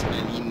weiß, dass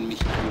Berlin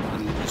mich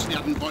irgendwann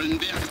loswerden wollen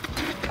wird.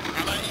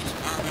 Aber ich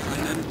habe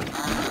einen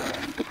Plan.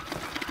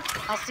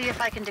 I'll see if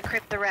I can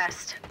decrypt the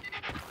rest.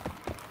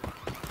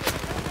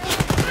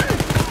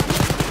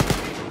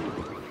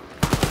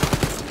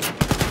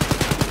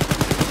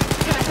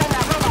 Gonna send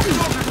that robot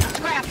soldier to the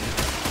scrap!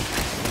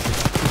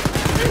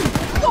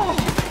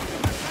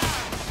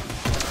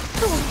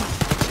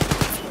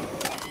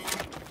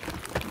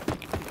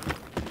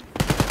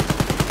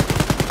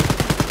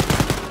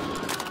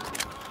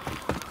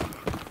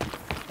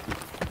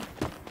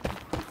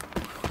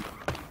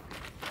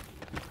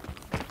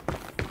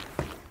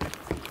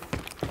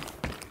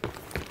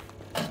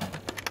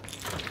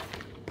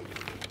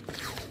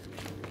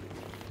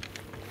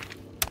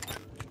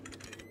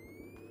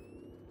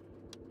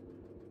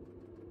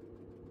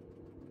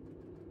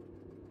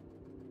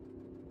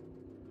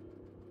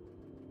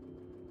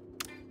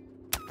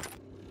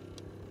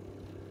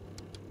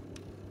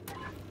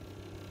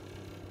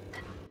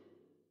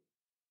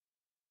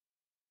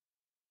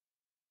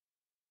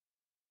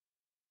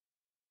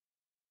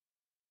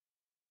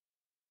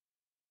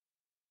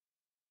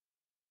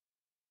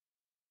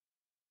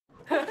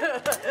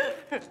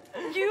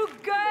 You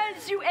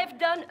girls, you have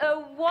done a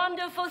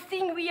wonderful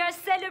thing. We are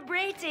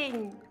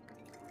celebrating.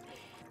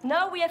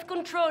 Now we have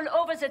control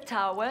over the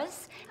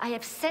towers. I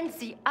have sent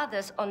the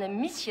others on a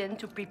mission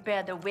to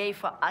prepare the way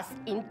for us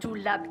into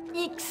Lab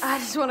X. I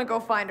just want to go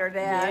find her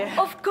dad.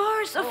 Yeah. Of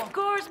course,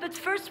 but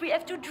first we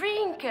have to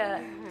drink.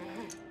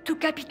 To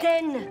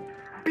Capitaine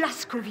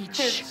Blaskovic.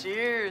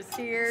 Cheers.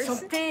 Cheers.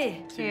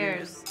 Santé.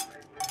 Cheers.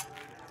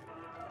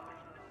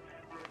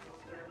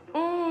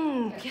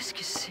 Qu'est-ce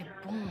que c'est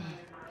bon.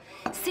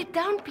 Sit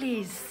down,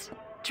 please.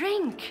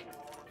 Drink.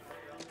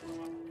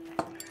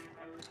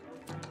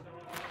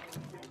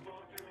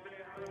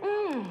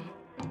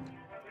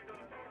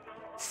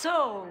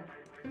 So,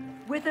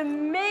 with the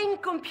main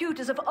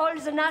computers of all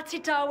the Nazi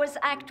Towers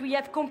Act, we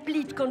have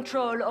complete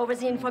control over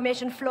the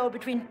information flow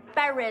between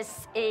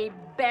Paris et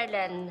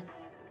Berlin.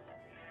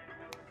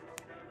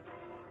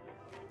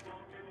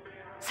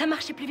 Ça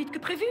marchait plus vite que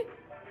prévu.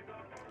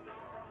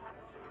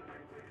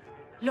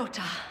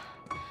 Lothar,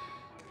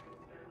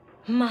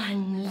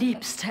 mein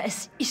Liebster,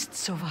 es ist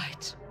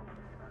soweit.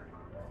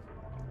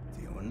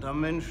 Die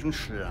Untermenschen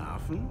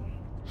schlafen?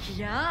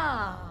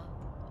 Ja.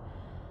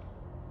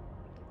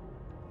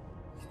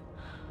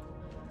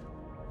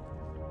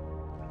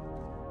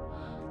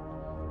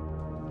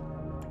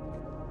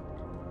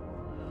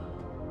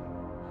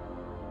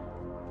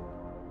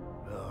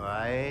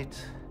 Bereit,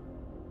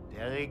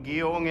 der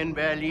Regierung in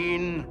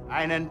Berlin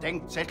einen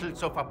Denkzettel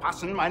zu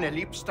verpassen, meine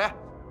Liebste?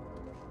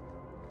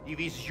 Die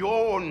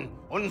Vision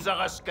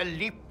unseres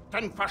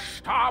geliebten,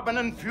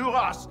 verstorbenen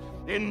Führers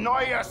in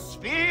neue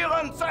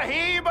Sphären zu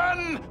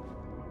heben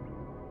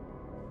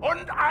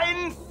und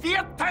ein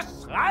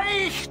viertes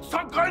Reich zu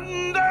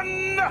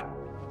gründen.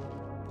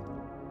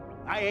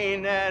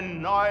 Eine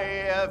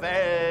neue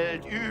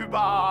Welt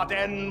über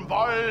den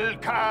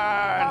Wolken.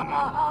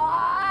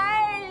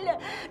 Heil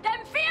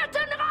dem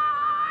Vierten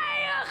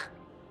Reich!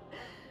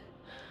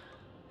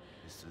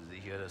 Bist du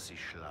sicher, dass sie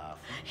schlafen?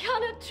 Ja,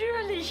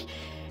 natürlich.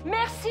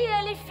 Merci,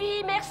 les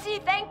filles. Merci.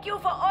 Thank you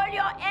for all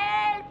your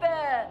help.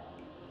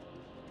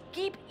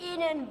 Gib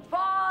ihnen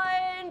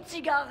Wein,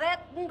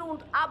 Zigaretten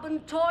und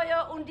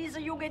Abenteuer und diese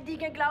jungen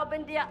Dinge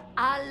glauben dir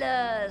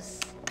alles.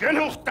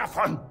 Genug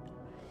davon!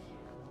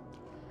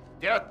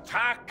 Der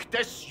Tag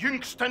des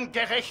jüngsten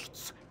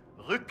Gerichts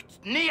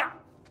rückt näher.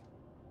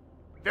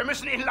 Wir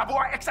müssen in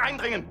Labor X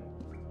eindringen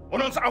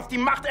und uns auf die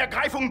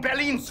Machtergreifung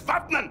Berlins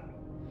wappnen.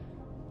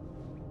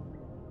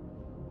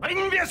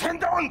 Bringen wir es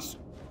hinter uns!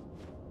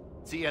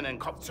 Zieh ihren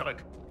Kopf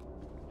zurück.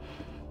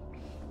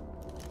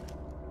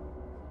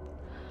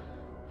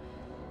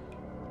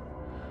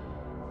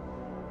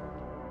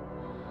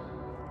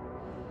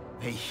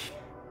 Welch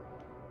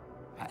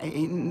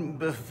ein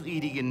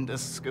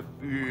befriedigendes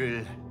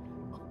Gefühl,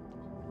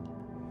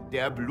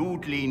 der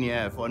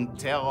Blutlinie von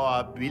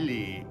Terror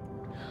Billy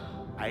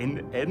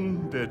ein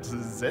Ende zu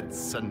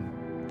setzen.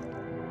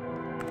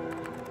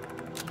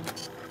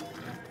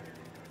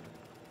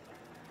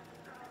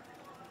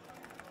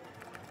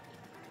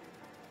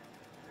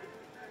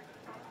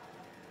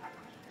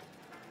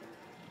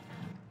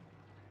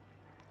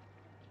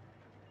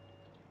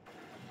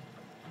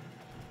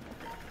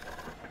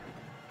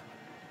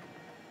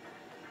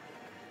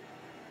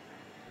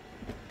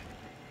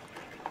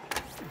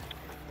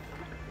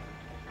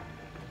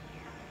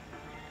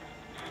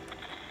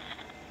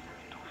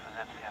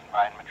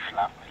 Wein mit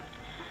Schlafmittel.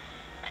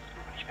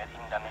 Und ich werde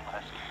Ihnen dann den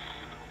Rest geben.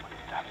 Und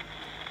dann...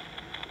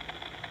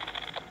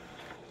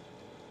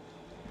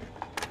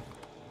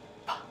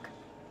 Fuck.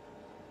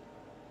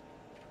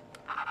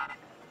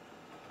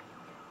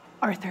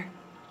 Arthur,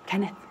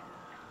 Kenneth.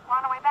 We're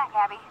on our way back,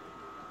 Abby.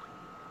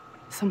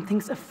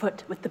 Something's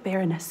afoot with the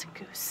Baroness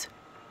Goose.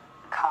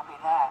 Copy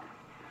that.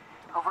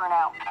 Over and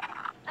out.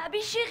 Abby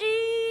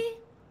chérie,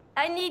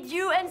 I need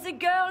you and the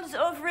girls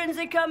over in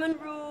the common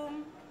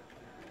room.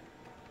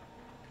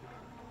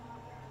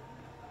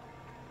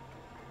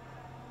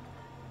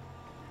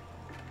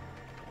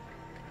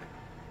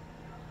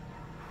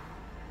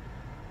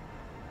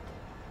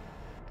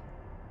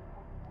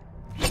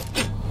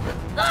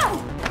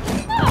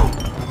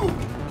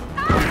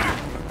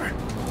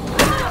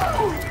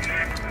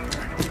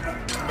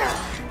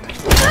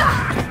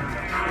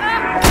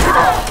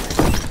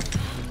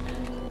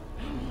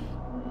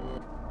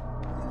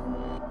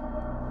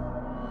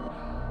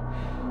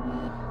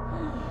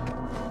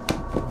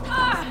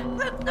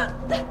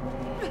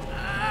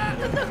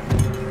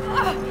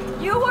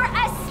 You were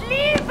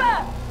asleep!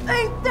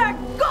 Ain't that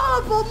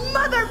gullible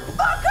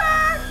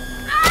motherfucker!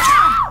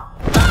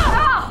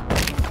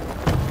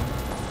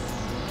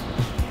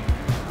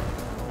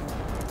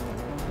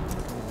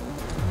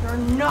 Your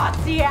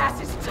Nazi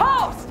ass is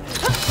toast!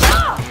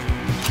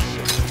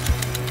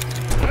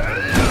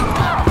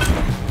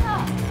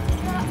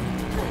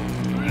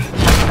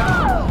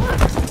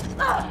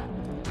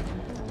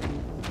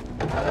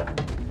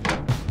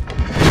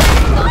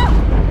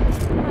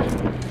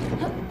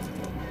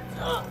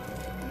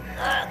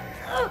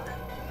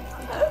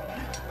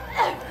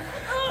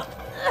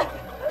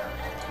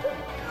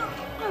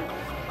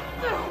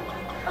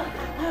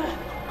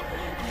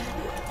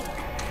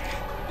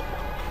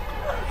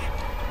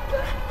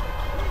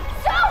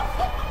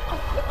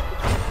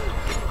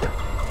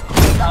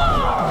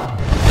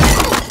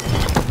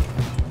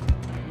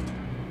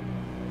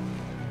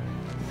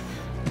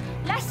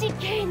 Lass sie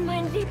gehen,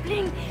 mein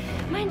Liebling.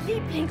 Mein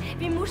Liebling,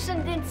 wir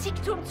müssen den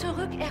Siegturm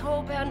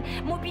zurückerobern.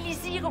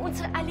 Mobilisiere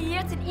unsere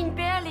Alliierten in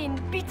Berlin.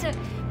 Bitte,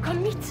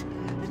 komm mit.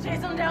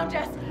 Chase him down,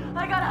 Jess.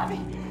 I got Abby.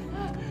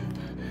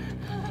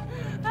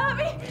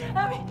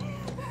 Abby!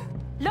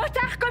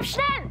 Lothar, komm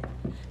schnell!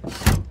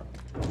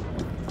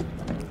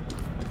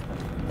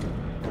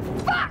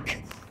 Fuck!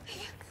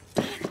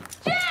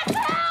 Jess,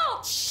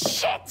 help!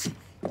 Shit!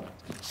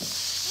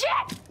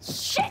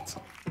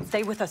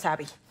 Stay with us,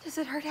 Abby. Does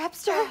it hurt,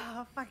 Hepster?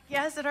 Oh, fuck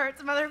yes, it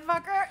hurts,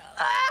 motherfucker.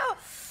 Oh!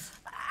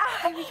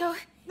 Here we go.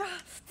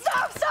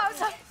 Stop!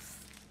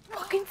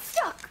 Fucking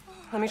stuck.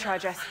 Let me try,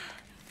 Jess.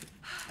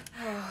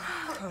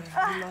 Oh, God,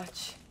 how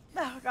much?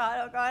 Oh,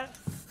 God.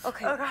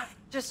 Okay. Oh, God.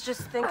 Just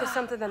think of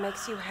something that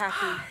makes you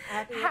happy.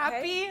 Happy?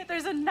 Okay?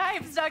 There's a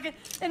knife stuck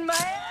in my...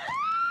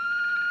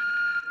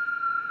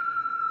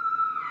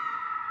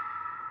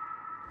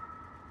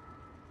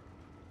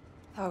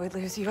 Thought we'd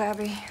lose you,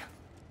 Abby.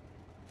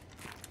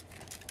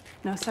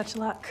 No such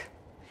luck.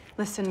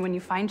 Listen, when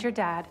you find your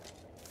dad,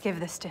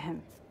 give this to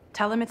him.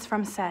 Tell him it's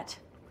from Set.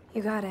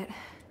 You got it.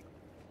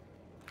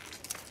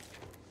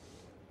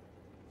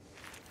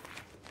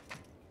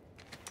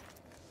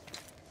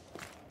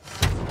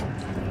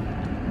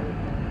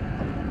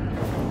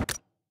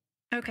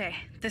 Okay,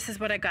 this is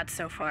what I got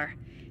so far.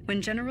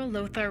 When General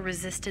Lothar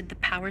resisted the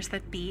powers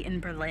that be in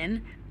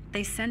Berlin,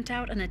 they sent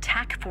out an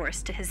attack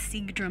force to his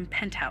Siegdrum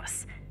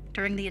penthouse.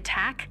 During the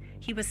attack,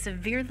 he was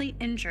severely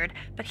injured,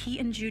 but he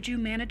and Juju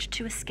managed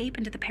to escape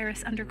into the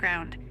Paris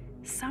underground.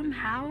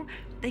 Somehow,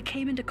 they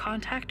came into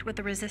contact with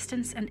the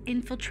resistance and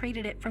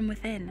infiltrated it from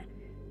within.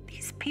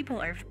 These people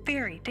are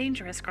very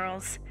dangerous,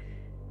 girls.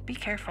 Be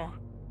careful.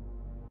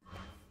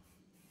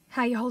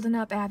 How you holding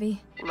up,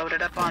 Abby?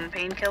 Loaded up on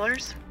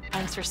painkillers?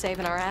 Thanks for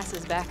saving our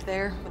asses back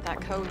there with that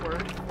code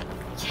word.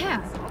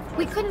 Yeah,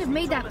 we couldn't have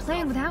made that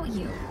plan without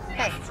you.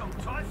 Hey,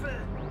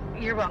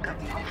 you're welcome.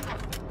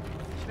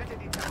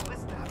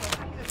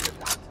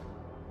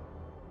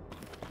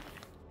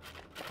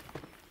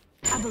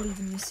 I believe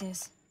in you,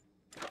 sis.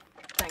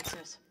 Thanks,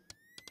 sis.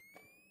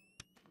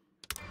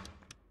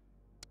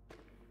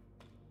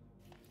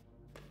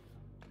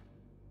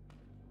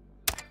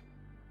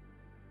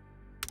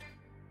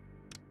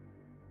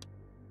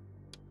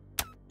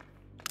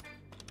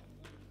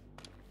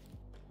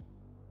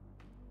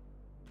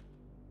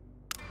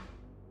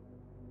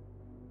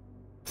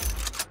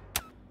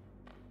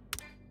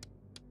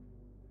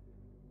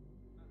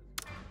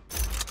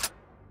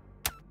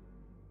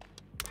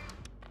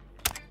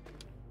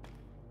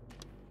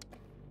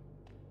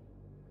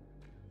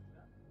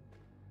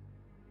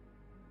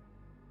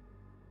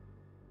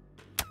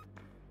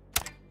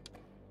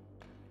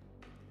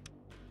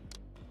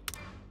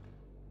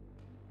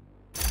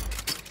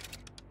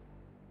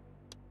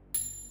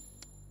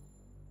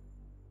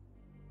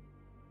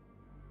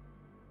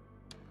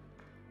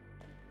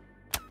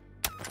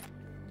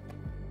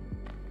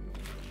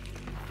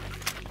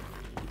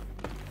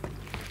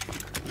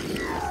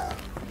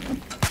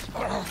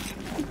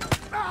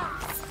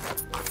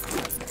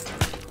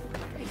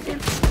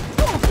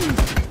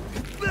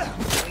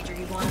 Wager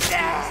you want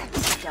to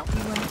stealthy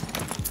one?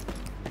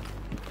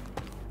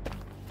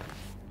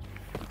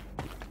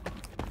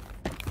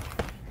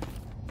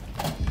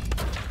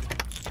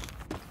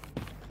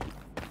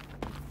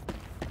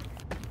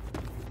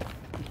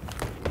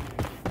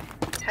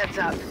 Heads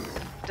up.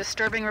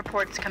 Disturbing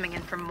reports coming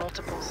in from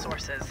multiple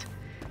sources.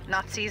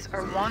 Nazis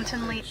are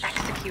wantonly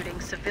executing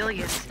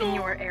civilians in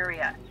your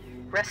area.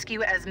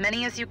 Rescue as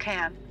many as you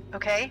can,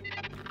 okay?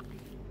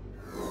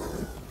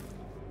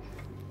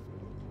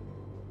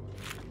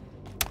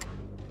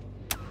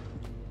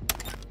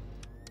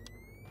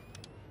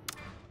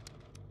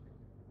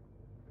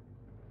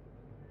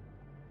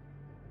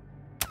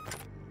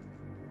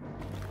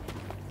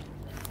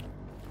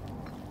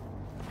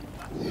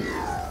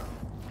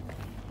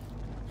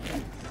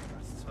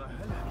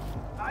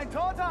 Ein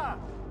Toter!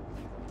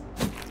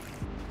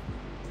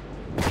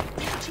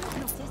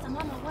 I'm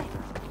on my way.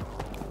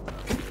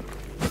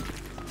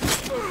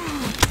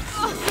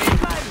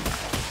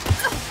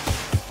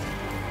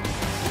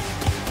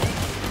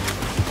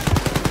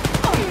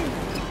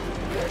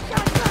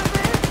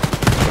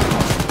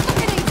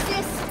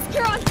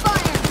 You're on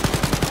fire!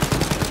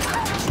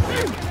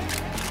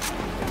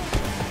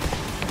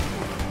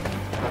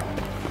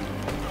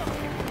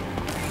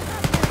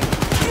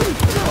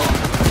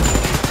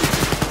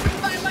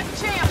 Fight like a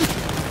champ!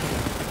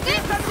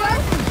 This is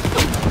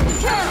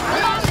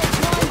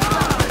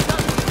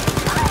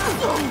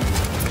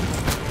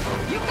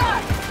You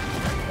got it!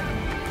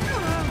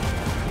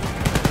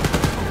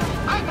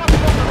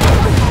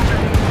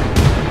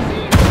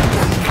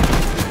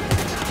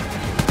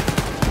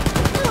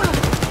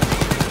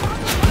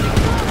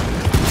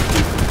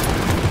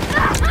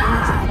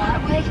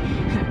 that way.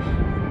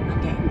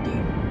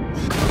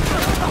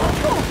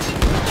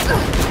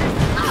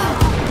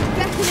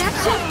 Back in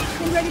action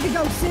and ready to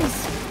go, sis.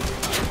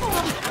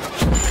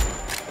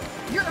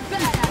 You're a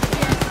badass,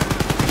 kid.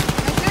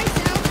 Okay,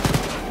 so.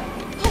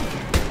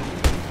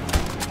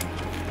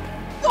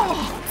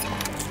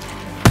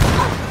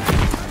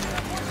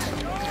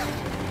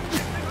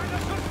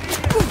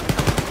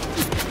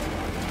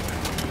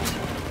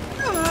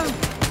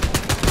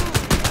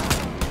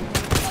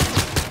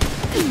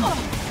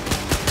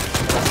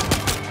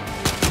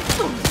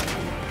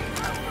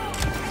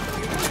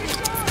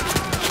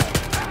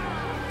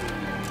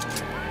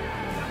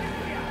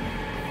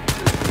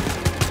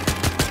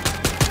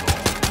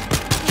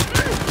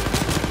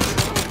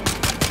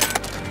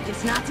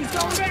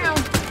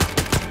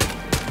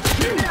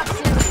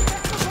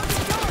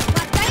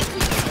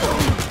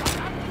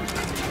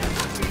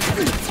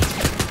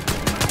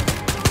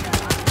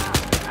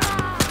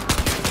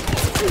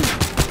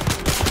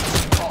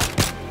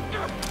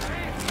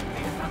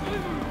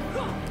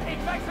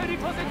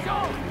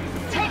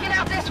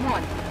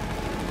 one.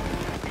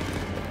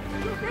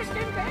 Du bist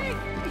im Weg!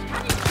 Ich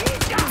kann nicht schießen!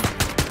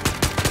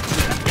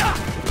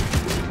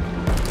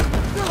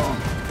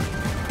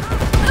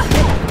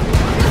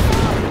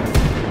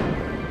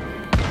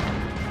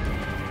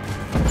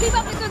 Keep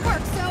up the good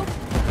work, so.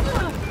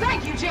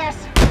 Thank you, Jess!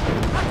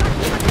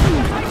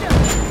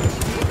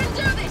 You can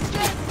do this,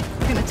 Jess!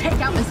 Gonna take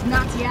out this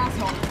Nazi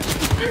asshole.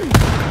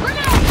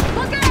 Grenade!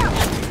 Look out!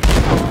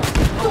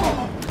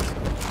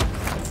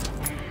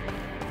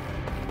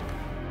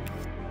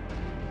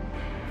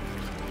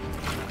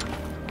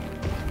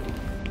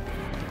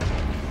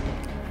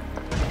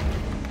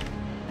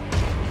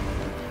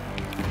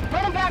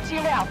 Running back to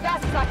you now,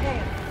 fast as I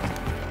can.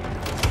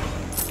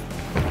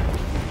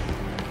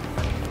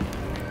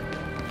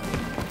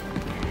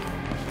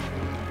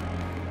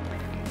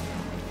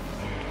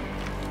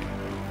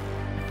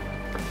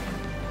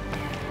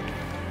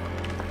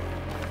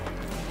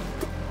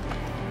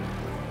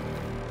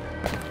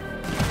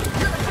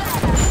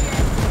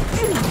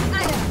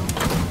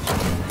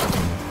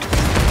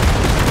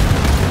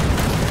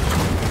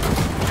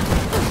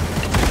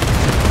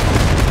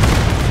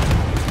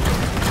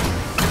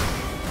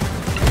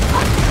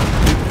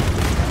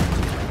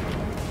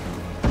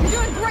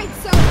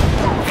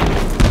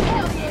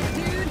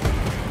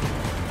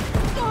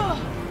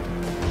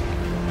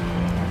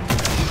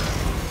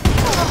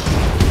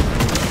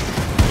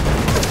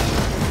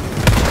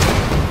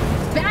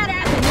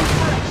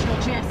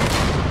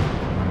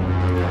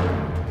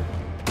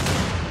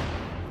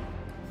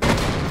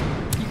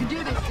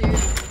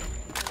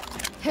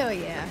 Hell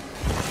yeah.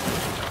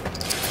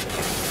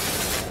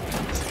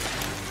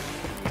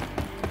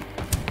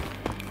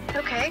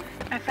 Okay,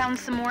 I found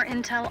some more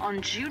intel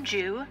on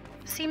Juju.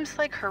 Seems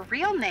like her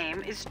real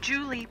name is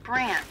Julie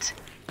Brandt.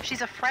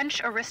 She's a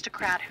French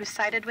aristocrat who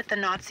sided with the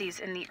Nazis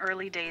in the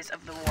early days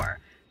of the war.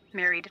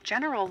 Married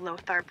General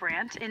Lothar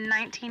Brandt in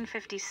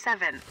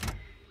 1957.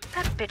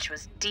 That bitch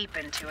was deep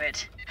into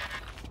it.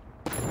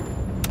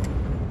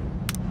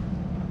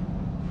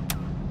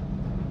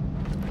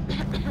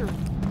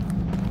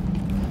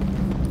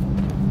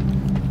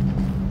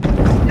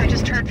 I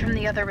just heard from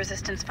the other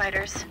resistance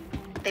fighters.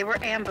 They were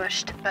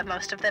ambushed, but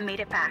most of them made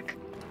it back.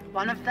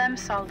 One of them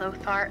saw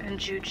Lothar and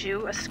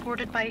Juju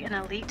escorted by an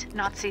elite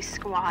Nazi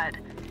squad.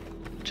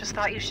 Just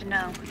thought you should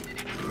know.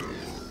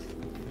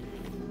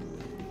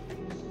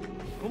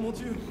 Oh mon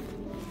Dieu!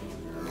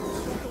 Je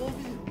suis encore en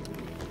vie!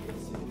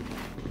 Merci.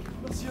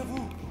 Merci à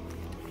vous!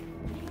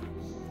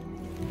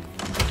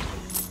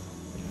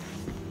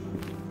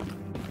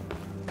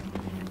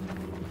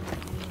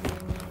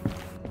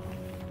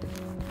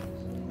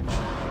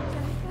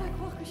 J'arrive pas à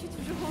croire que je suis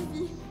toujours en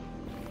vie.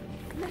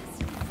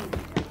 Merci.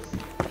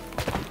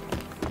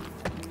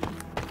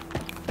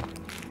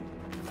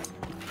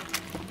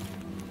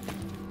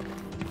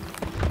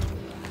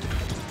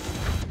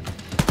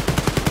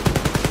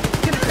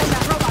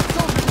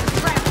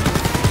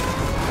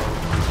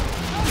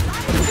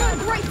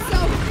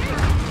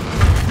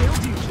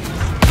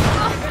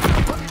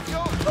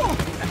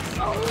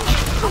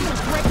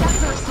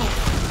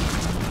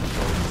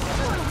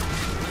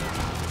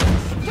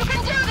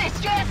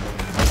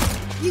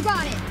 You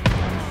got it!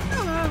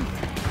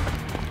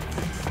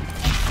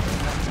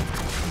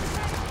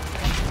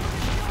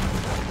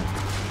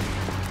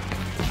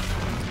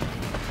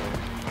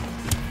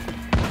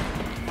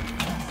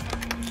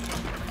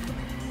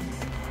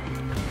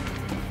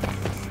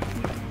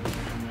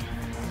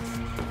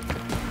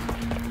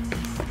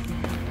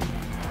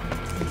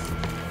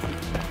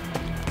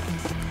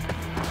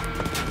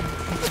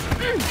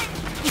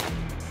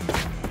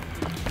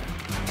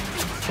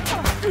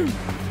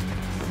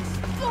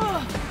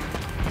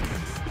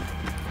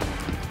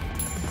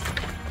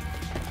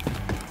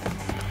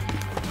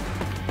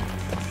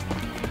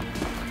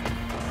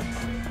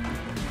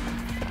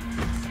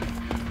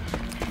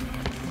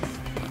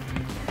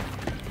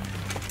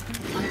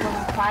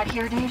 Quiet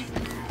here, dude.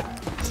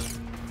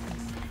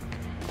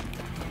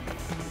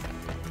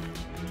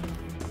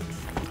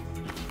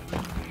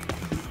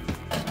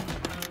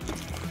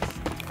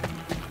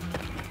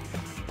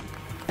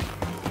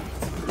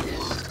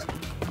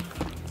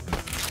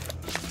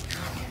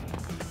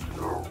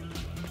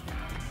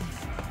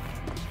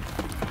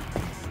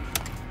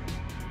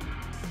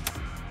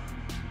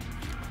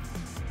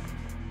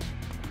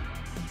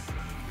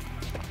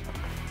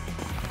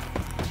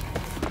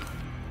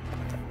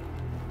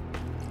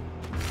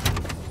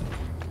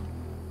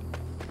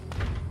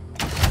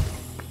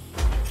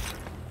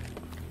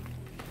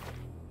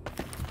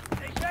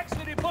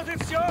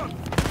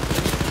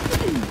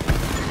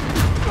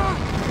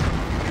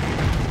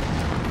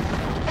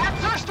 That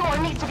first door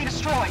needs to be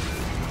destroyed.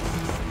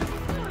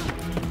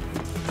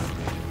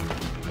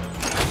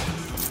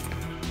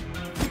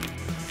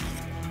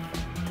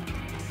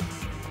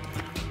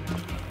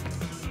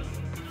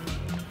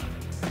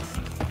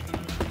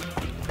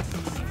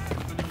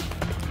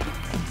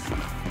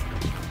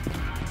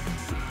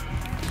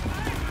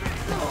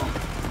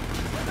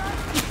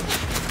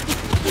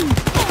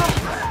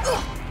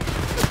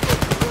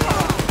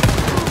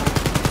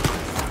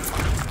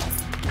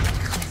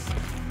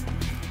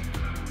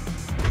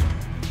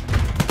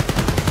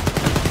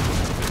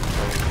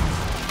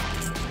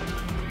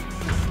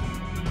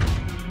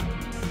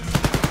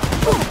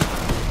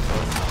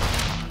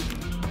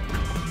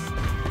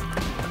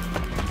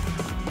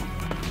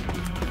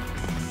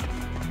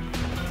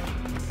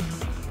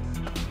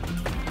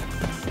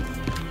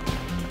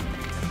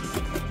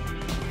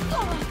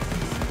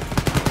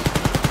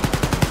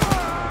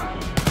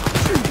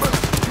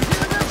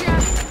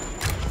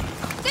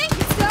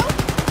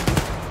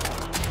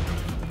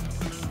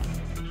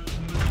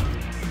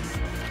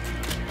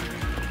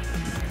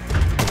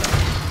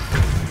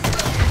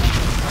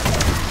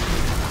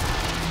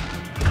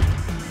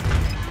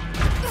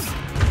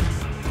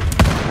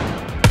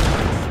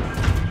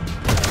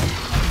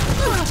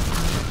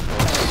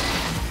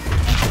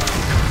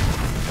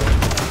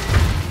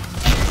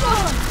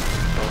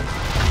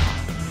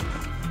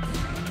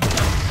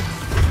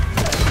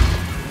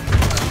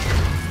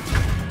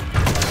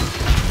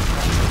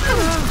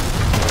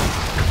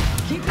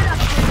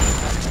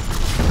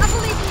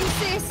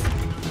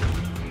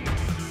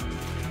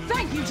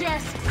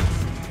 Jess!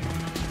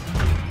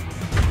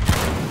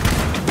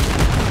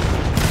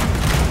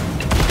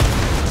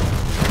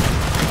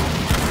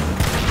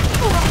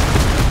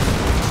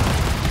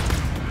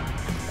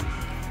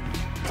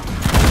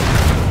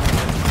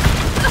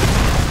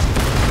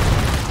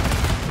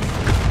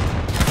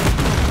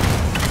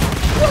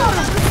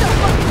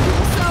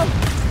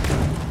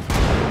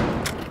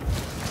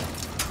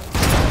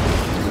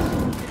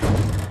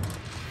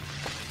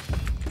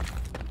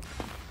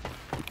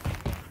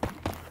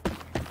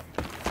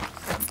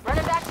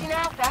 Running back to you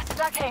now, fast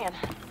as I can.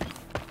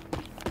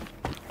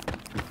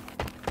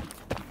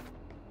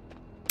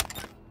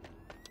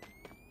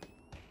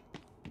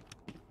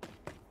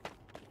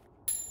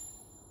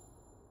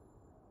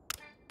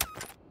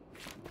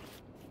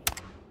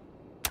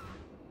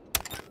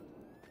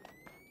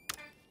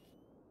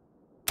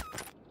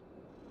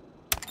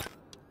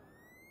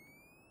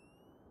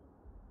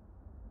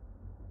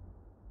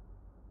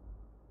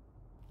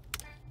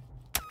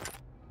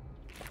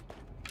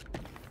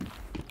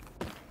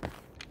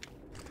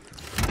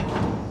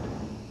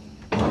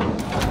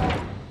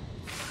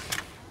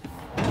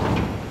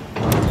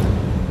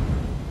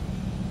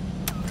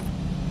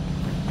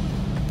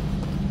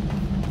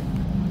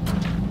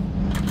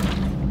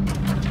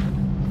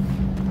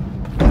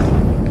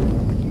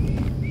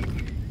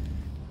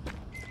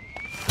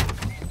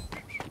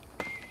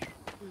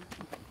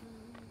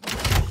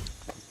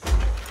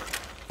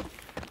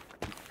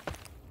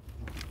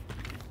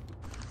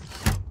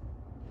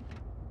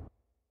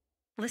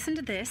 Listen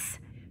to this.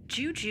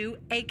 Juju,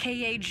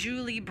 aka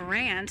Julie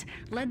Brandt,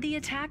 led the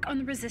attack on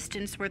the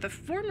resistance where the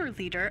former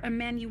leader,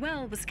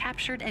 Emmanuel, was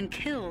captured and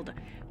killed.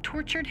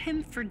 Tortured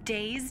him for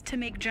days to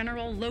make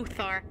General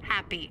Lothar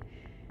happy.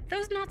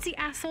 Those Nazi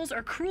assholes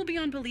are cruel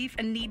beyond belief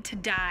and need to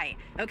die,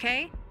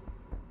 okay?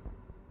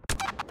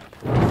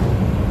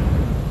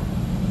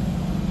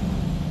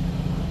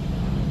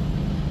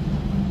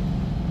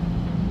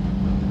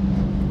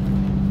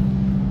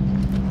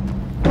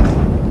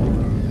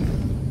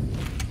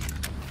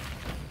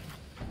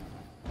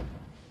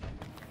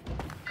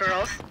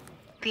 Girls,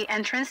 the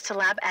entrance to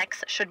Lab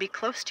X should be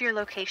close to your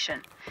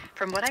location.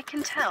 From what I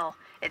can tell,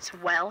 it's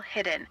well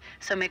hidden,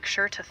 so make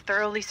sure to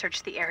thoroughly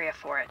search the area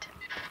for it.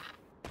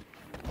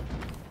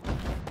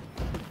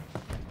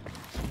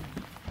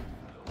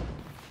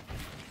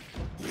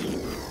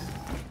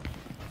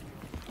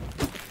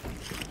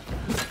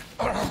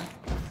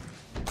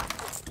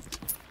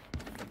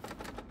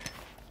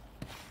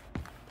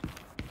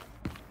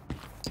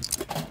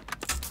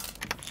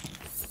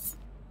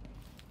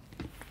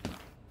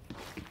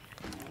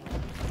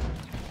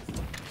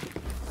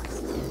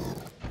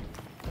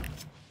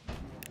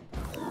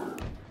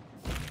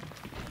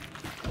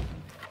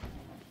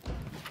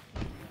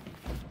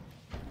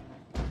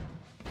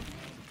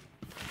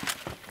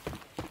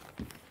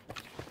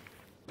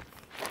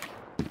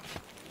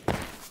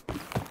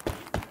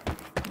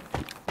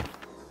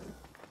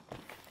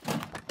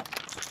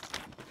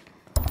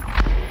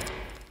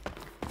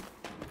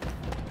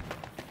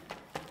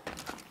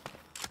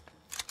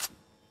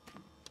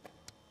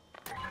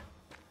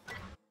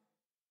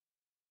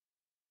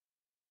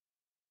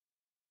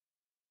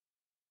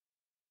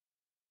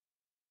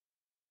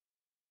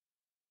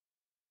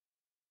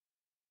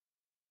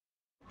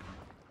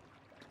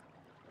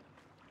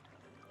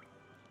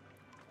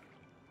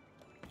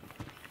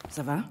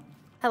 Ça va?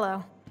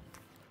 Hello.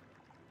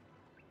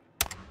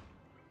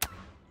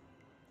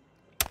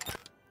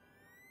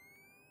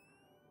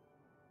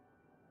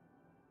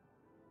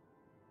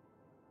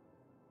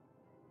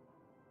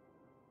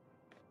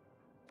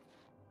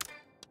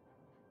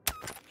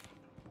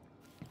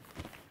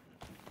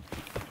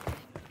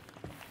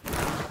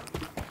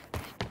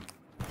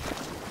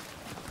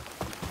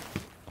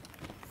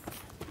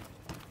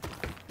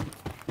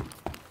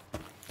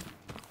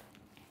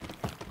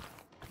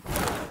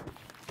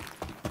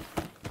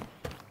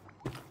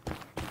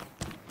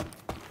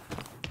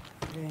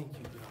 Thank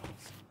you,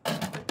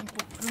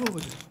 girls.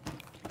 Good.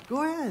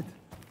 Go ahead.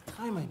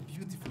 Try my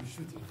beautiful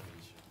shooting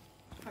range.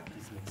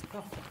 Practice makes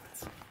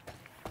perfect.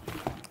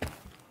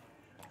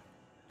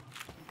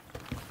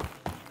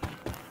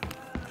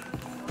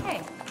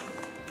 Hey.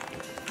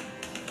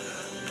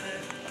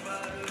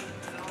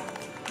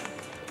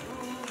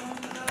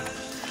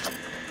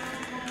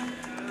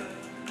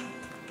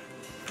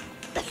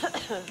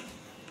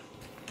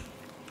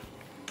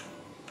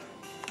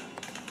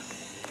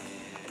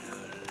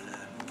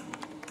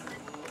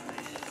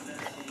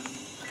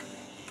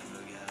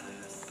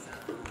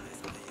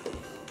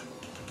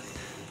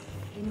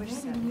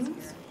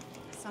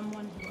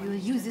 We'll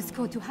use this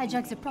code to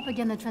hijack the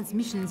propaganda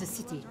transmission in the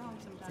city.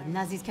 The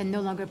Nazis can no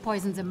longer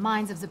poison the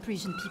minds of the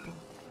Parisian people.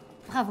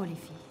 Bravo, les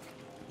filles.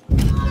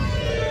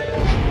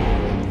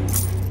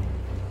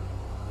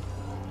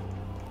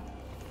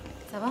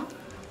 Ça va?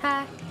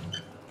 Hi.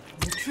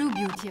 The true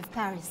beauty of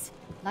Paris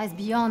lies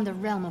beyond the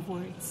realm of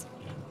words.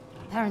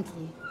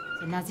 Apparently,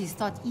 the Nazis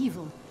thought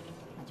evil,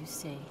 as you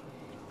say,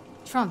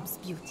 trumps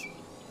beauty.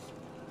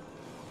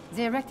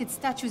 They erected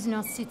statues in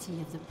our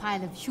city of the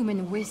pile of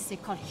human waste they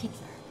call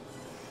Hitler.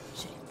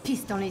 Je l'ai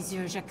pisse dans les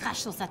yeux, je crache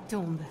sur sa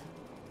tombe.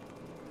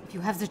 If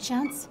you have the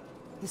chance,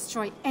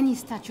 destroy any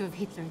statue of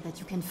Hitler that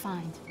you can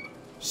find.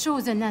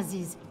 Show the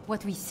Nazis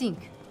what we think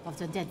of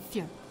the dead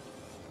Fuhrer.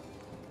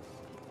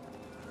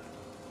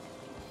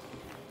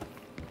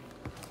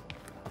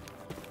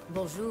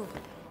 Bonjour.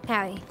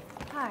 Howdy.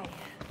 Hi.